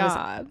had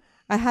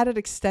I had it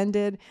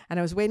extended and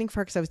I was waiting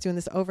for her because I was doing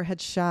this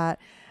overhead shot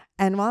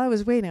And while I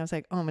was waiting, I was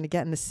like, oh, I'm going to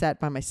get in the set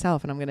by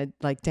myself and I'm going to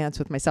like dance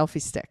with my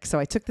selfie stick. So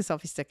I took the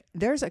selfie stick.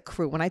 There's a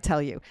crew. When I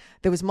tell you,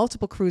 there was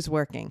multiple crews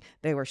working.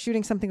 They were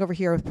shooting something over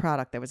here with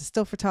product. There was a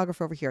still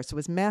photographer over here. So it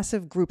was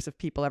massive groups of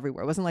people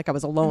everywhere. It wasn't like I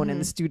was alone in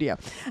the studio.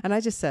 And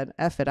I just said,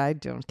 F it, I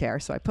don't care.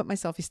 So I put my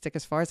selfie stick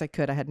as far as I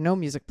could. I had no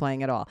music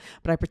playing at all,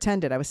 but I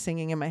pretended I was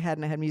singing in my head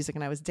and I had music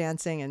and I was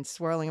dancing and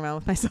swirling around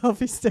with my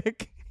selfie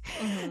stick.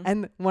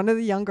 And one of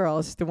the young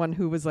girls, the one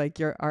who was like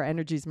our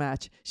energies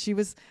match, she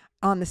was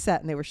on the set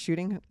and they were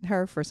shooting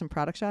her for some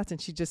product shots and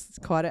she just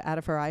caught it out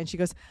of her eye and she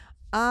goes,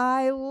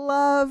 I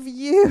love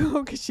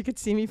you, because she could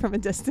see me from a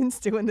distance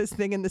doing this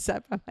thing in the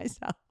set by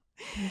myself.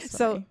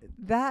 So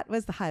that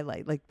was the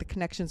highlight. Like the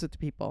connections with the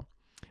people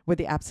were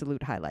the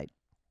absolute highlight.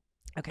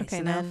 Okay,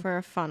 so now for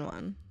a fun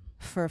one.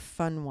 For a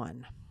fun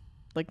one.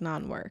 Like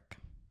non-work.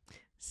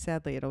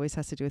 Sadly, it always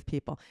has to do with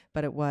people.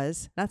 But it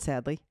was, not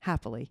sadly,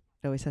 happily,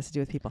 it always has to do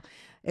with people.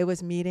 It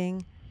was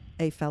meeting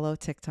a fellow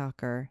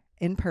TikToker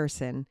in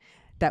person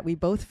that we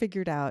both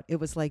figured out it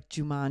was like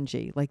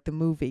Jumanji, like the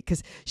movie.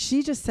 Because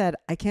she just said,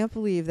 I can't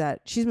believe that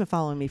she's been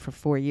following me for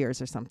 4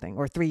 years or something,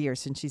 or 3 years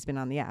since she's been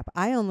on the app.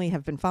 I only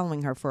have been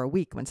following her for a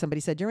week when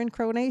somebody said, you're in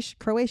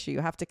Croatia,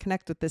 you have to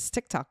connect with this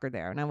TikToker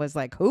there. And I was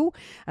like, who?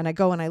 And I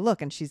go and I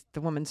look and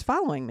the woman's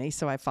following me.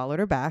 So I followed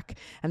her back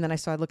and then I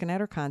started looking at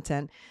her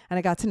content and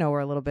I got to know her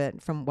a little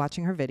bit from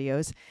watching her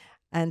videos.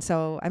 And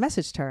so I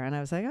messaged her and I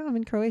was like, oh, I'm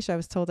in Croatia. I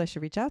was told I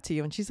should reach out to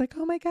you. And she's like,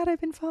 oh my God,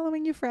 I've been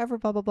following you forever,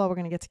 blah, blah, blah. We're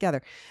going to get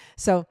together.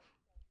 So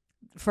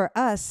for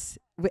us,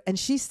 and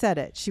she said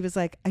it, she was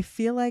like, I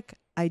feel like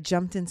I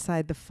jumped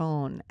inside the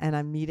phone and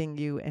I'm meeting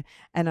you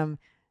and I'm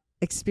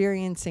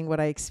experiencing what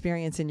I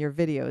experience in your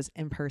videos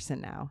in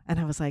person now. And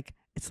I was like,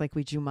 it's like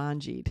we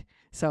Jumanji'd.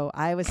 So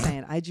I was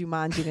saying I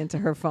Jumanji'd into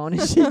her phone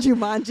and she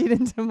Jumanji'd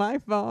into my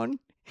phone.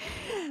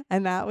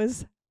 And that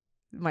was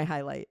my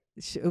highlight.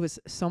 It was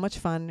so much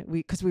fun.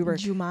 We were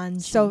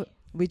Jumanji. So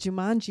we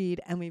Jumanji'd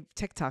and we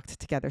TikToked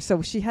together.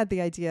 So she had the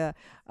idea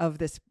of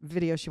this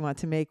video she wanted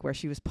to make where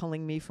she was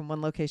pulling me from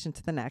one location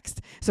to the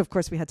next. So of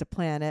course we had to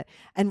plan it.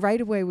 And right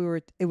away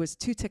it was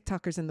 2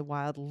 TikTokers in the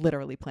wild,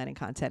 literally planning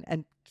content.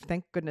 And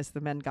thank goodness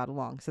the men got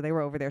along. So they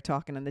were over there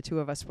talking and the 2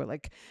 of us were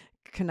like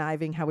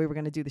conniving how we were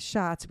going to do the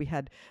shots. We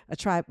had I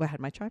had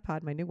my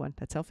tripod, my new one,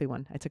 that selfie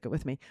one. I took it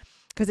with me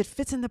because it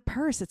fits in the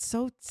purse. It's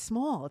so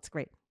small. It's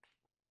great.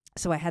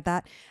 So I had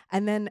that.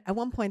 And then at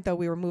one point, though,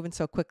 we were moving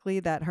so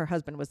quickly that her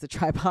husband was the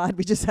tripod.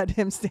 We just had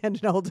him stand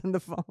and holding the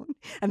phone.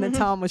 And then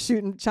Tom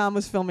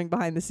was filming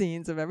behind the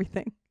scenes of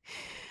everything.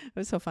 It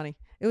was so funny.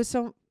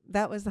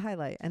 That was the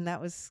highlight. And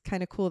that was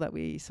kind of cool that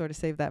we sort of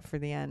saved that for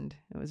the end.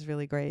 It was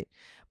really great.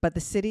 But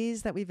the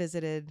cities that we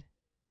visited,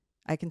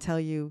 I can tell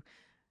you,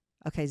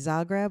 okay,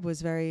 Zagreb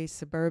was very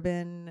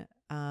suburban,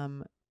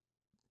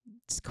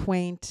 it's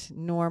quaint,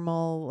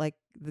 normal, like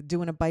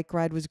doing a bike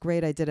ride was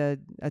great. I did a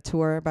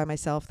tour by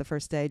myself the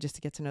first day just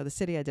to get to know the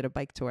city. I did a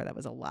bike tour. That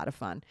was a lot of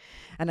fun.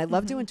 And I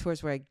love doing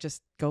tours where I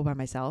just go by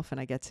myself and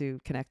I get to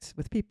connect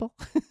with people.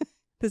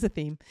 There's a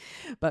theme,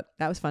 but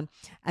that was fun.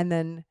 And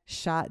then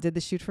did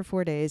the shoot for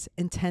 4 days,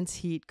 intense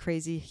heat,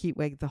 crazy heat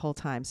wave the whole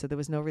time. So there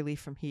was no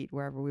relief from heat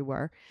wherever we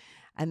were.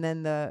 And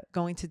then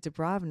going to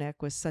Dubrovnik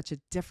was such a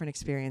different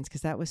experience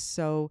because that was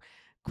so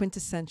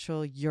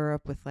quintessential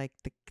Europe with like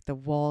the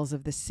walls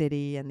of the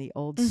city and the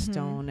old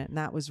stone. And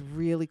that was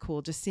really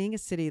cool. Just seeing a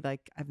city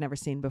like I've never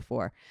seen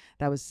before.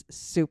 That was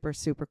super,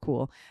 super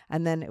cool.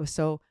 And then it was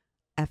so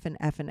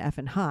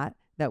effing hot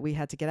that we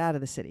had to get out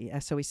of the city.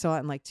 So we saw it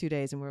in like 2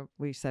 days and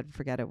we said,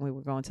 forget it. We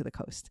were going to the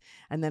coast.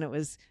 And then it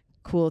was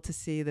cool to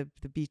see the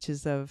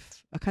beaches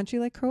of a country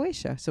like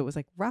Croatia. So it was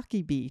like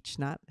rocky beach,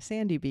 not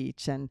sandy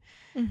beach. And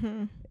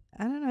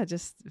I don't know,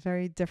 just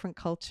very different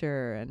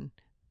culture. And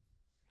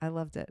I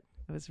loved it.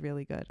 It was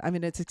really good. I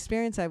mean, it's an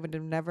experience I would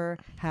have never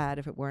had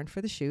if it weren't for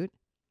the shoot.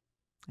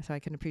 So I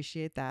can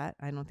appreciate that.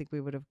 I don't think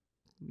we would have,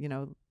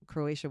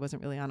 Croatia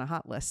wasn't really on a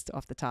hot list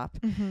off the top.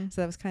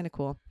 So that was kind of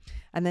cool.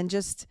 And then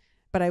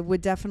but I would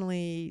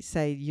definitely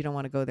say you don't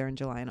want to go there in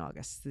July and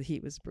August. The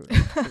heat was brutal.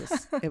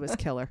 It was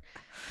killer.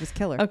 It was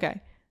killer. Okay.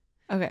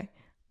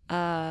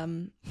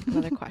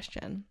 Another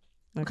question.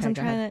 Okay, I'm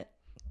trying to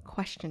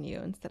question you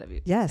instead of you.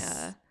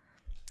 Yes.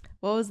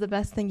 What was the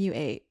best thing you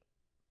ate?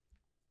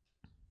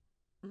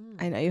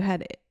 I know you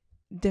had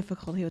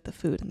difficulty with the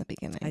food in the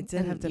beginning. I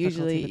did have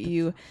difficulty with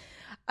the food.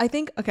 I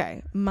think,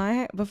 okay,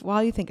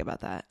 while you think about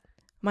that,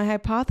 my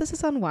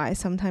hypothesis on why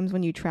sometimes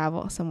when you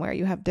travel somewhere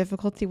you have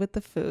difficulty with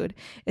the food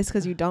is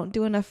because you don't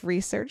do enough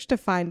research to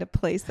find a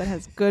place that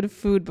has good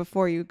food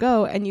before you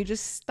go, and you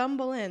just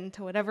stumble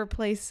into whatever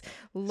place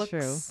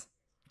looks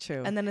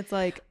True. And then it's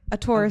like a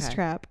tourist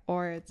trap,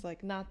 or it's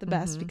like not the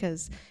best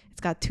because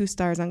it's got 2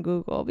 stars on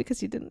Google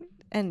because you didn't.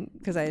 And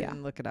because I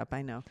didn't look it up.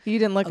 I know you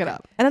didn't look it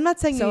up, and I'm not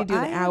saying you do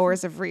the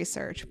hours of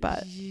research,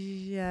 but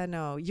yeah,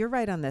 no, you're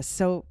right on this.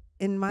 So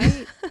in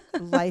my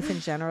life in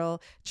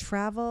general,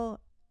 travel,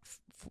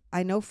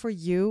 I know for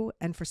you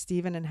and for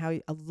Stephen and how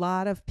a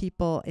lot of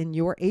people in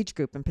your age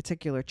group in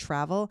particular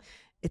travel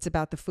it's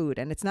about the food.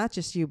 And it's not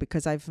just you,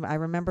 because I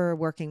remember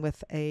working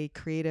with a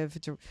creative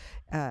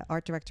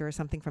art director or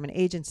something from an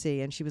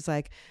agency, and she was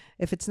like,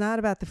 if it's not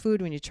about the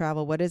food when you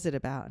travel, what is it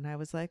about? And I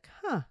was like,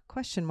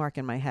 question mark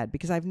in my head,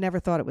 because I've never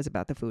thought it was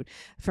about the food.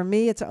 For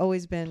me, it's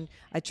always been,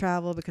 I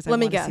travel because I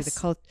want to see the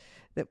culture,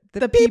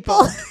 the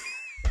people.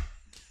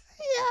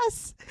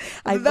 Yes.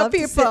 I love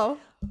people.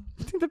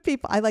 The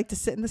people. I like to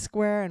sit in the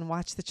square and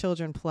watch the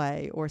children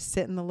play, or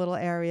sit in the little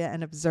area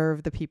and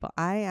observe the people.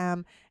 I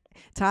am,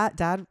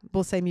 Dad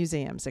will say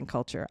museums and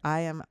culture.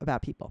 I am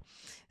about people.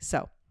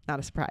 So not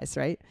a surprise,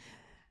 right?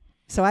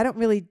 So I don't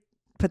really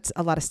put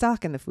a lot of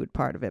stock in the food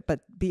part of it,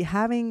 but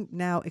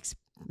now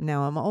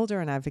I'm older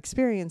and I've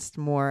experienced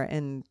more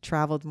and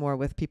traveled more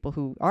with people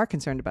who are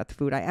concerned about the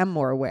food. I am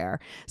more aware.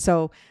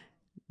 So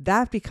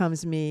that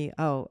becomes me.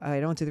 I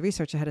don't do the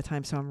research ahead of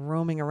time, so I'm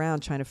roaming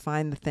around trying to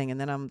find the thing. And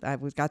then I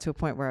got to a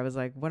point where I was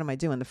like, what am I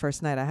doing? The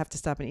first night I have to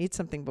stop and eat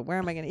something, but where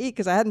am I going to eat?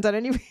 Because I hadn't done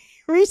any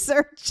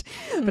research.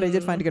 But I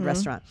did find a good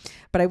restaurant.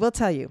 But I will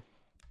tell you,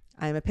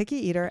 I'm a picky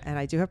eater, and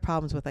I do have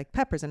problems with like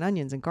peppers and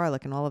onions and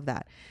garlic and all of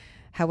that.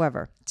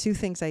 However, 2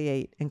 things I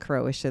ate in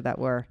Croatia that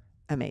were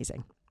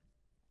amazing.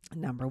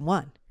 Number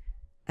 1,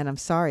 and I'm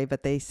sorry,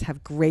 but they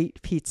have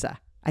great pizza.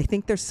 I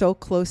think they're so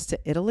close to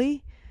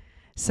Italy.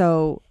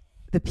 So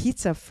the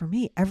pizza for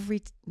me,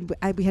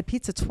 we had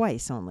pizza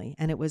twice only,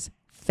 and it was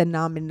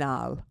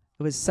phenomenal.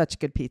 It was such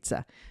good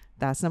pizza.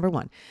 That's number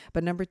 1.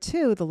 But number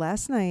 2, the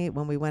last night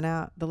when we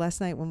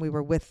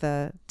were with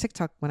when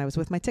I was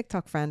with my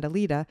TikTok friend,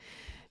 Alita,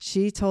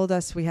 she told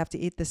us we have to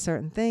eat this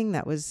certain thing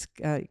that was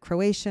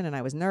Croatian, and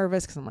I was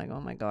nervous because I'm like,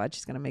 oh my God,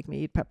 she's going to make me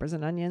eat peppers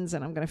and onions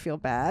and I'm going to feel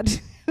bad,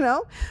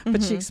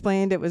 But she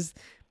explained it was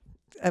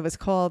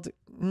called,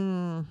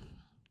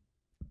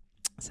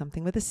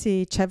 something with a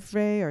C,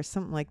 chevre or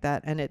something like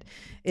that. And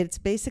it's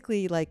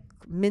basically like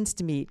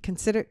minced meat.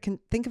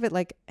 Think of it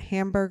like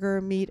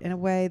hamburger meat in a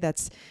way,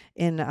 that's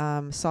in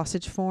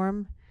sausage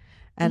form.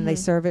 And they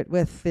serve it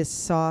with this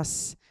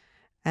sauce,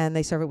 and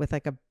they serve it with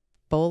like a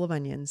bowl of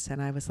onions.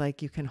 And I was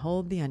like, you can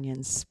hold the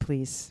onions,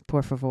 please,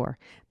 por favor.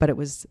 But it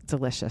was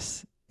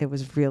delicious. It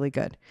was really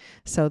good.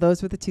 So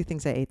those were the 2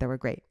 things I ate that were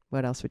great.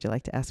 What else would you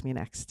like to ask me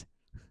next?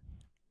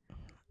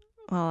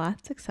 Well,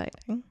 that's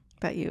exciting.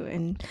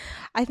 And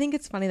I think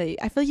it's funny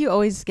that I feel like you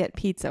always get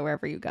pizza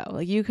wherever you go.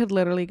 Like, you could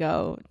literally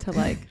go to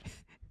like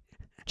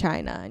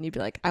China and you'd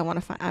be like, I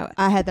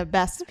had the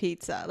best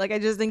pizza. Like, I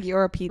just think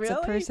you're a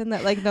pizza person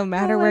that, like, no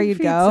matter where you'd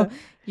go,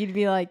 you'd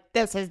be like,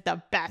 this is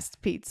the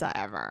best pizza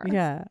ever.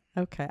 Yeah.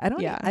 Okay. I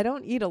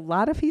don't eat a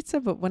lot of pizza,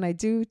 but when I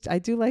do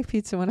like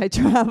pizza when I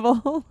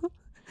travel.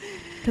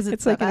 Because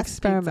it's like an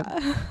experiment.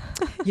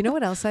 You know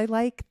what else I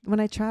like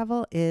when I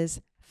travel is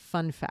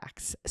fun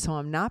facts. So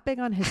I'm not big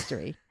on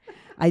history.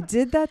 I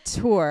did that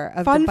tour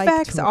of fun the bike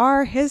facts tour.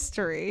 are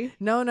history.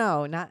 No,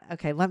 not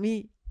okay. Let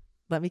me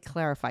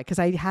clarify, because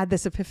I had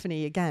this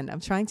epiphany again. I'm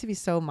trying to be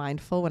so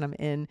mindful when I'm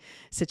in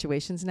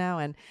situations now,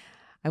 and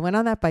I went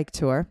on that bike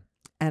tour,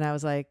 and I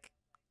was like,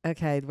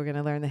 okay, we're going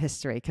to learn the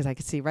history, because I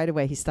could see right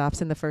away he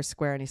stops in the first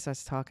square and he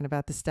starts talking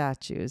about the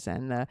statues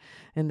and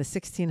in the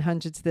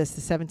 1600s this,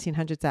 the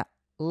 1700s that.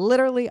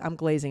 Literally, I'm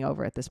glazing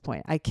over at this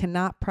point. I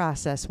cannot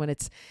process when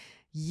it's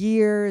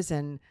years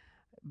and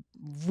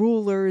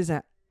rulers.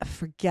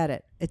 Forget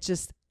it. It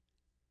just,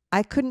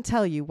 I couldn't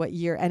tell you what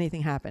year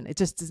anything happened. It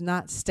just does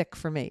not stick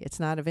for me. It's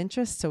not of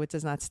interest, so it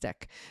does not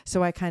stick.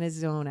 So I kind of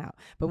zone out.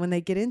 But when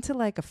they get into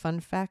like a fun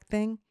fact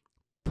thing,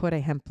 por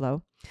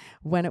ejemplo,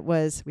 when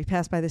we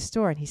passed by the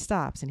store and he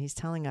stops and he's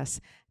telling us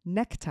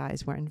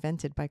neckties were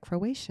invented by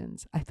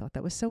Croatians. I thought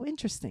that was so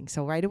interesting.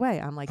 So right away,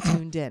 I'm like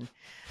tuned in,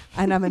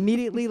 and I'm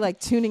immediately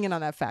like tuning in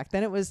on that fact.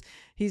 Then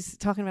he's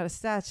talking about a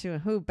statue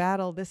and who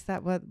battled this,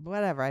 that,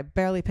 whatever. I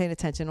barely paid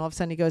attention. All of a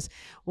sudden he goes,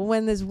 well,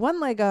 when there's one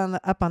leg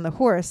up on the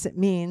horse, it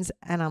means,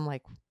 and I'm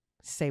like,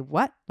 say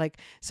what? Like,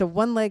 so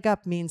one leg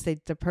up means the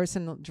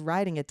person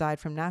riding it died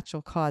from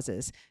natural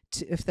causes.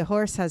 If the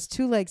horse has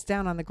 2 legs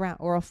down on the ground,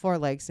 or 4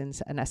 legs in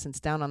essence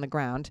down on the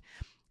ground,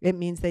 it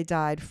means they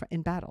died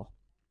in battle.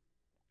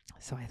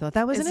 So I thought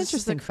that was an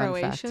interesting fun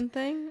fact. Croatian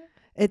thing?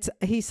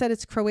 He said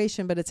it's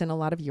Croatian, but it's in a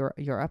lot of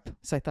Europe.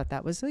 So I thought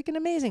that was like an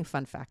amazing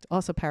fun fact.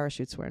 Also,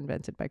 parachutes were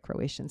invented by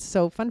Croatians.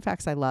 So fun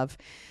facts I love.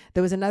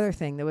 There was another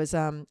thing. There was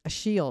a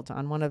shield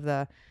on one of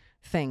the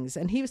things,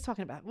 and he was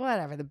talking about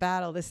whatever, the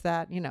battle, this,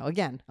 that,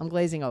 again, I'm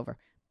glazing over.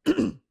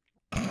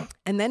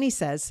 And then he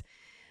says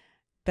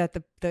that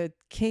the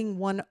king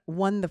won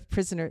the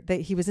prisoner,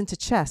 that he was into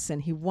chess,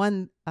 and he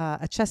won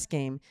a chess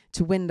game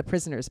to win the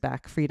prisoners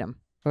back freedom,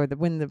 or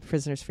win the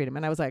prisoners freedom.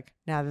 And I was like,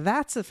 now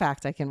that's a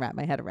fact I can wrap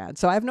my head around.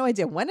 So I have no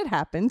idea when it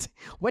happened,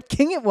 what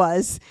king it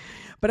was,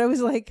 but I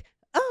was like,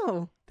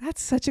 oh,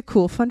 that's such a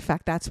cool fun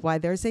fact. That's why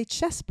there's a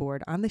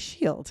chessboard on the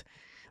shield.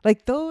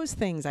 Like, those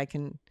things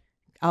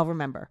I'll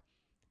remember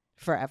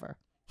forever.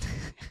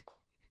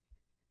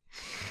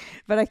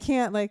 But I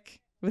can't,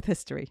 like, with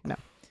history. No.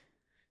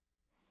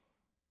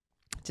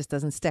 It just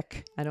doesn't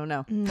stick. I don't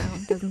know. No,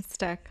 it doesn't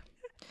stick.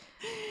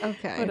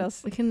 Okay. What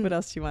else do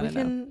you want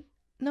to know?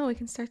 No, we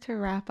can start to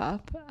wrap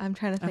up. I'm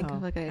trying to think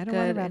of like a I good. don't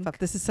want to wrap up.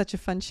 This is such a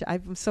fun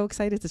I'm so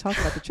excited to talk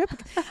about the trip.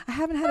 I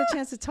haven't had a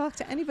chance to talk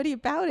to anybody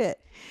about it.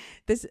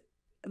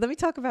 Let me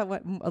talk about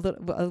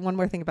one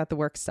more thing about the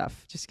work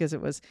stuff, just because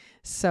it was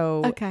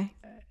so. Okay.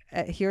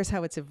 Here's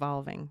how it's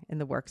evolving in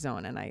the work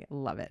zone, and I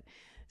love it.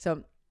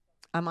 So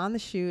I'm on the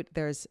shoot.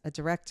 There's a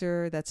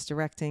director that's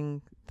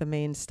directing the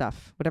main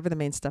stuff, whatever the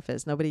main stuff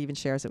is. Nobody even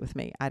shares it with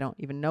me. I don't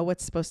even know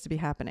what's supposed to be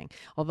happening.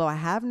 Although I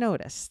have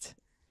noticed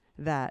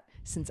that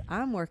since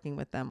I'm working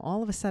with them,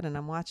 all of a sudden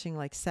I'm watching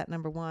like set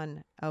number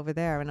 1 over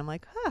there, and I'm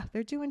like,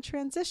 they're doing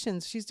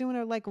transitions. She's doing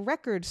her like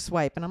record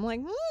swipe, and I'm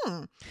like,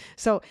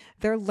 So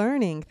they're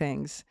learning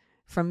things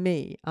from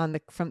me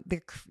from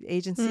the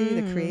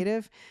agency, the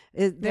creative.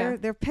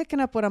 They're picking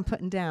up what I'm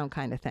putting down,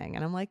 kind of thing,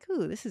 and I'm like,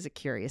 ooh, this is a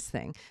curious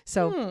thing.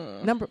 So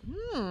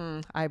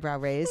eyebrow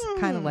raise,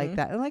 kind of like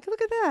that. I'm like,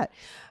 look at that.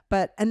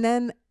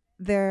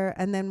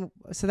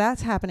 So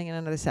that's happening in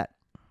another set.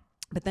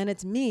 But then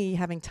it's me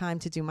having time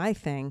to do my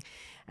thing.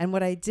 And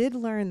what I did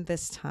learn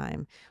this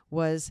time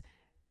was,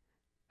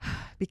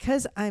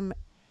 because I'm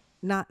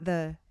not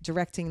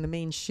directing the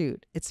main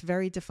shoot, it's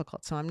very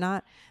difficult. So I'm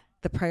not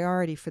the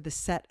priority for the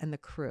set and the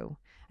crew.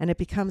 And it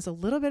becomes a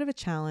little bit of a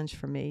challenge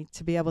for me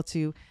to be able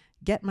to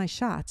get my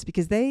shots,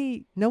 because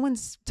no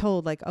one's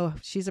told like, oh,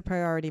 she's a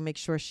priority. Make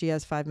sure she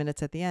has 5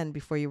 minutes at the end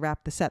before you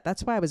wrap the set.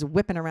 That's why I was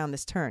whipping around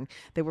this turn.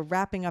 They were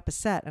wrapping up a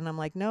set, and I'm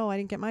like, no, I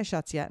didn't get my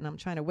shots yet. And I'm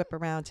trying to whip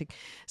around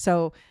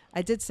so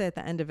I did say at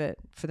the end of it,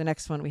 for the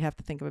next one, we have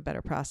to think of a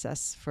better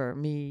process for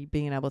me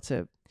being able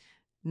to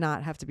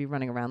not have to be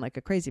running around like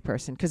a crazy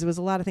person, because there was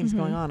a lot of things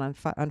going on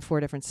 4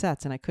 different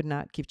sets, and I could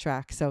not keep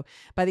track. So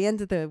by the end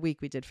of the week,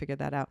 we did figure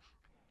that out.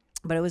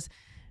 But it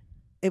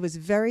was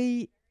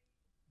very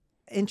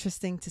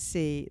interesting to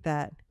see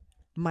that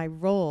my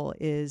role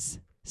is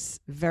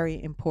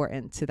very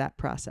important to that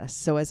process.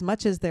 So as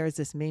much as there's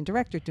this main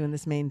director doing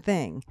this main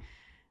thing,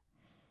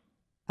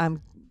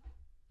 I'm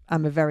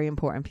a very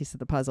important piece of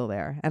the puzzle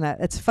there. And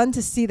it's fun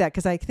to see that,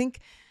 because I think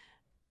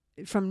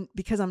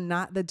because I'm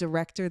not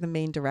the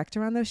main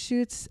director on those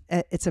shoots,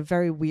 it's a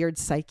very weird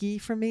psyche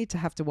for me to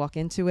have to walk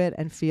into it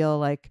and feel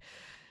like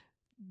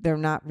they're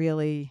not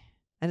really.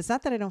 And it's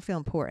not that I don't feel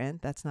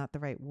important. That's not the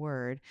right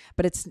word.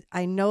 But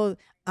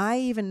I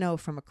even know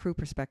from a crew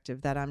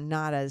perspective that I'm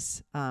not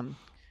as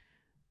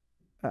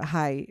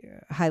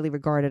highly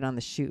regarded on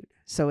the shoot.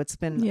 So it's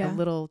been a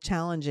little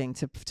challenging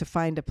to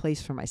find a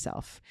place for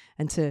myself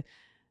and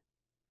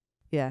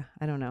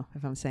I don't know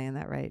if I'm saying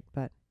that right,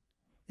 but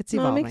it's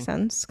evolving. No, it makes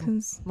sense,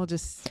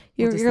 because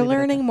you're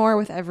learning more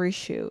with every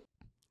shoot.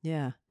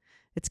 Yeah.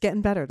 It's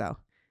getting better though.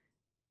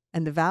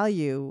 And the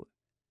value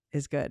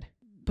is good.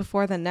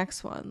 Before the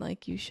next one,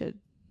 like, you should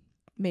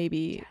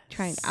maybe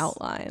try and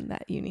outline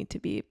that you need to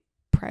be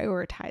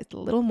prioritized a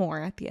little more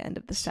at the end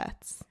of the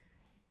sets.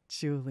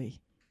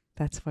 Julie,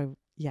 that's why.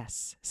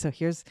 Yes. So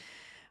here's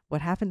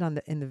what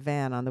happened in the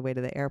van on the way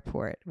to the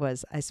airport.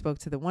 Was I spoke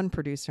to the one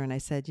producer and I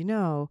said,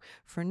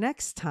 for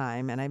next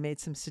time, and I made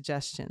some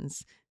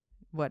suggestions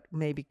what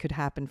maybe could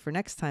happen for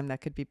next time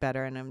that could be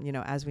better, and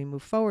as we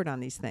move forward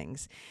on these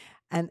things,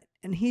 and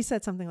he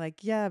said something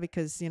like, yeah,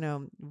 because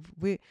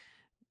we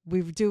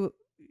do.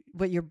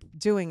 What you're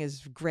doing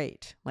is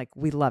great. Like,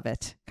 we love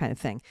it, kind of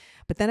thing.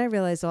 But then I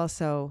realized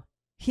also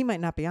he might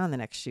not be on the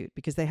next shoot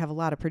because they have a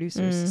lot of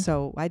producers.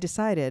 So I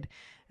decided,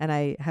 and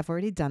I have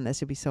already done this,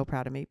 you'll be so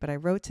proud of me, but I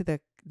wrote to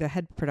the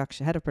head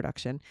of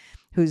production,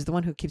 who's the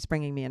one who keeps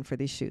bringing me in for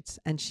these shoots.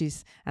 And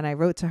I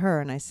wrote to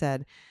her and I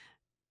said,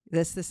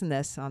 this, and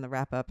this on the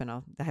wrap up, and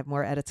I have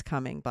more edits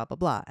coming, blah, blah,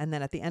 blah. And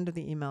then at the end of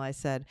the email, I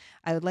said,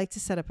 I would like to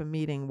set up a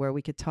meeting where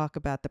we could talk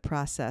about the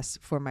process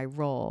for my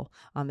role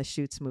on the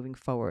shoots moving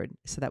forward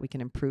so that we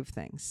can improve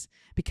things.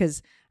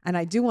 And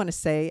I do want to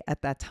say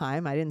at that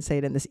time, I didn't say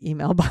it in this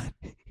email, but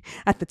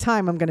at the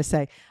time I'm going to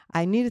say,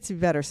 I need it to be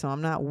better so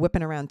I'm not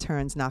whipping around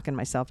turns, knocking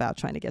myself out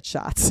trying to get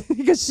shots,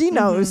 because she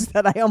knows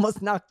that I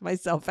almost knocked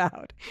myself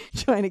out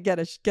trying to get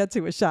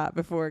to a shot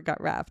before it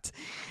got wrapped.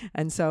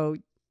 And so,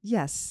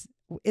 yes,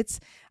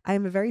 I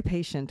am very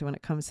patient when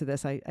it comes to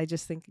this. I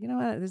just think,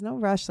 what, there's no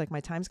rush. Like, my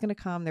time's going to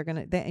come.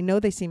 I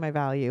know they see my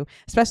value,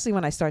 especially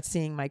when I start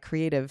seeing my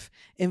creative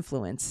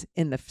influence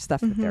in the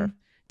stuff that they're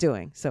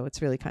doing. So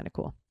it's really kind of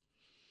cool.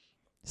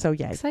 So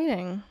yeah.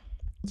 Exciting.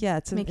 Yeah.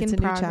 It's a new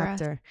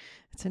chapter.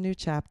 It's a new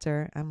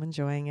chapter. I'm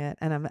enjoying it.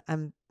 And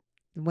I'm,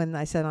 when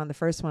I said on the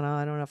first one,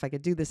 I don't know if I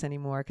could do this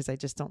anymore, because I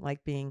just don't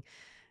like being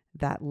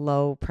that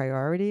low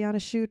priority on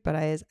a shoot.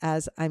 But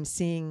as I'm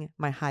seeing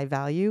my high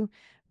value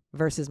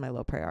versus my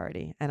low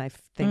priority. And I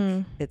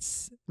think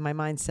my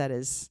mindset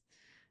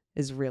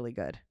is really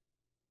good.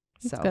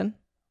 That's good.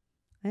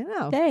 I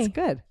know. Yay. It's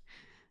good.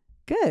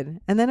 Good.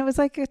 And then it was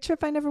like a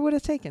trip I never would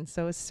have taken.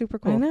 So it's super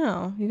cool. I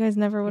know. You guys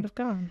never would have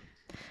gone.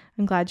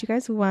 I'm glad you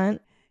guys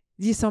went.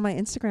 You saw my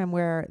Instagram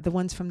where the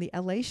ones from the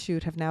LA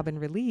shoot have now been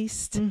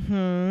released.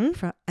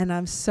 And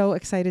I'm so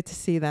excited to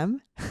see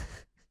them.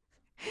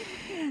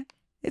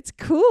 It's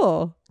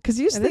cool. Because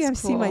usually is I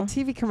see my cool.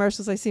 TV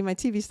commercials, I see my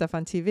TV stuff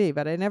on TV,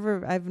 but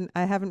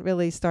I haven't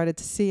really started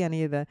to see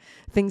any of the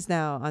things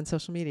now on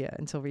social media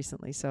until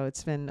recently. So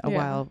it's been a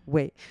while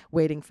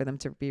waiting for them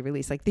to be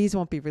released. Like these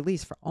won't be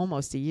released for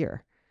almost a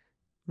year.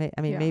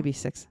 Maybe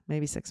 6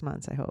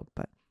 months, I hope.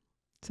 But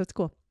so it's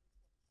cool.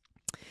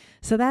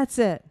 So that's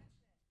it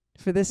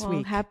for this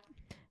week.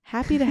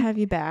 Happy to have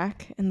you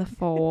back in the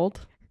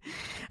fold.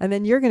 And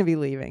then you're going to be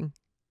leaving.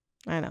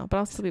 I know, but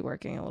I'll still be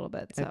working a little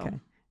bit. So okay.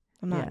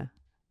 I'm not. Yeah.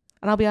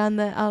 And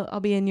I'll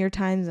be in your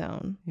time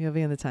zone. You'll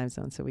be in the time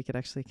zone so we could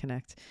actually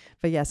connect.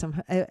 But yes,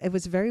 it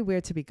was very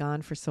weird to be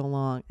gone for so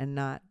long and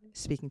not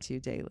speaking to you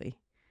daily.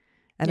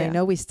 And I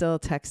know we still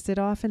texted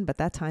often, but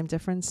that time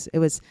difference, it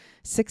was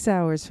 6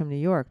 hours from New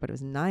York, but it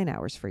was 9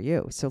 hours for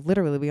you. So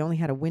literally we only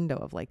had a window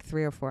of like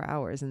 3 or 4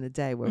 hours in the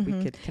day where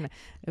we could connect.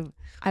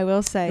 I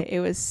will say it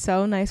was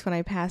so nice when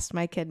I passed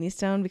my kidney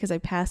stone, because I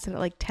passed it at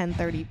like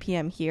 10:30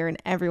 p.m. here and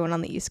everyone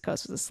on the East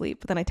Coast was asleep.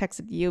 But then I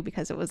texted you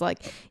because it was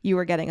like you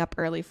were getting up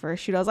early for a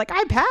shoot. I was like,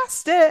 I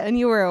passed it, and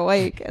you were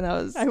awake, and that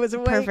was I was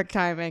awake. Perfect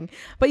timing.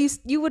 But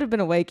you would have been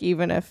awake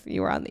even if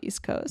you were on the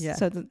East Coast. Yeah.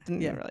 So it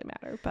didn't really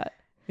matter. But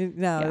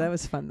no, that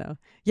was fun though.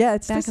 Yeah,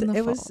 it's back just in the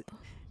it fold.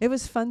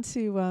 was fun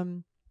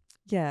to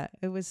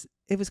it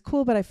was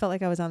cool, but I felt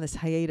like I was on this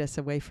hiatus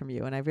away from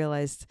you, and I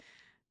realized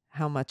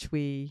how much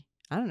we're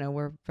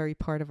very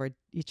part of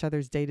each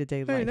other's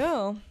day-to-day life. I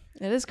know.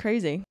 It is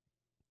crazy.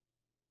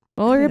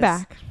 Well, you're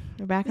back.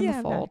 You're back in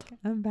the fold.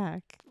 I'm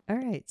back. All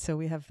right. So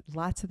we have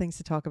lots of things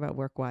to talk about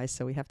work-wise,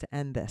 so we have to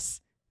end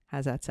this.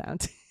 How's that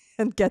sound?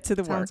 And get to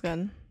the work. Sounds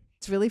good.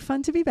 It's really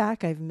fun to be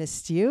back. I've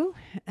missed you.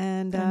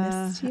 And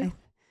I missed you.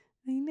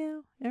 I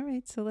know. All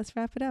right. So let's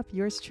wrap it up.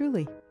 Yours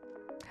truly,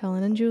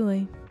 Helen and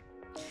Juli.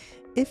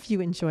 If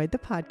you enjoyed the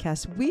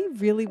podcast, we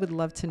really would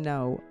love to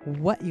know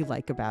what you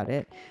like about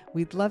it.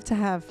 We'd love to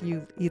have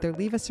you either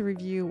leave us a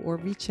review or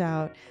reach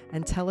out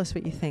and tell us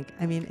what you think.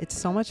 I mean, it's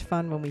so much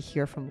fun when we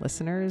hear from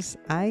listeners.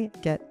 I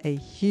get a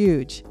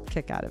huge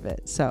kick out of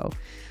it. So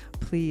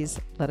please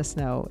let us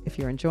know if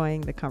you're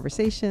enjoying the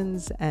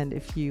conversations and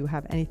if you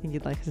have anything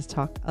you'd like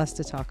us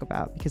to talk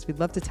about, because we'd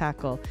love to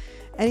tackle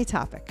any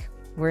topic.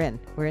 We're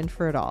in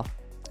for it all.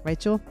 Right,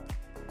 Jewel?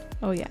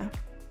 Oh, yeah.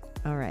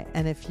 All right.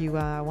 And if you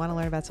want to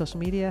learn about social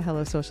media,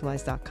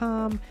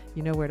 hellosocialize.com.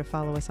 You know where to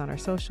follow us on our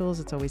socials.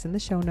 It's always in the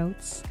show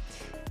notes.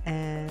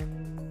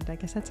 And I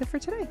guess that's it for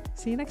today.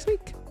 See you next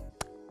week.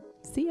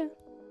 See ya.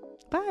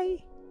 Bye.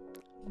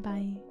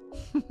 Bye.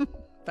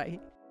 Bye.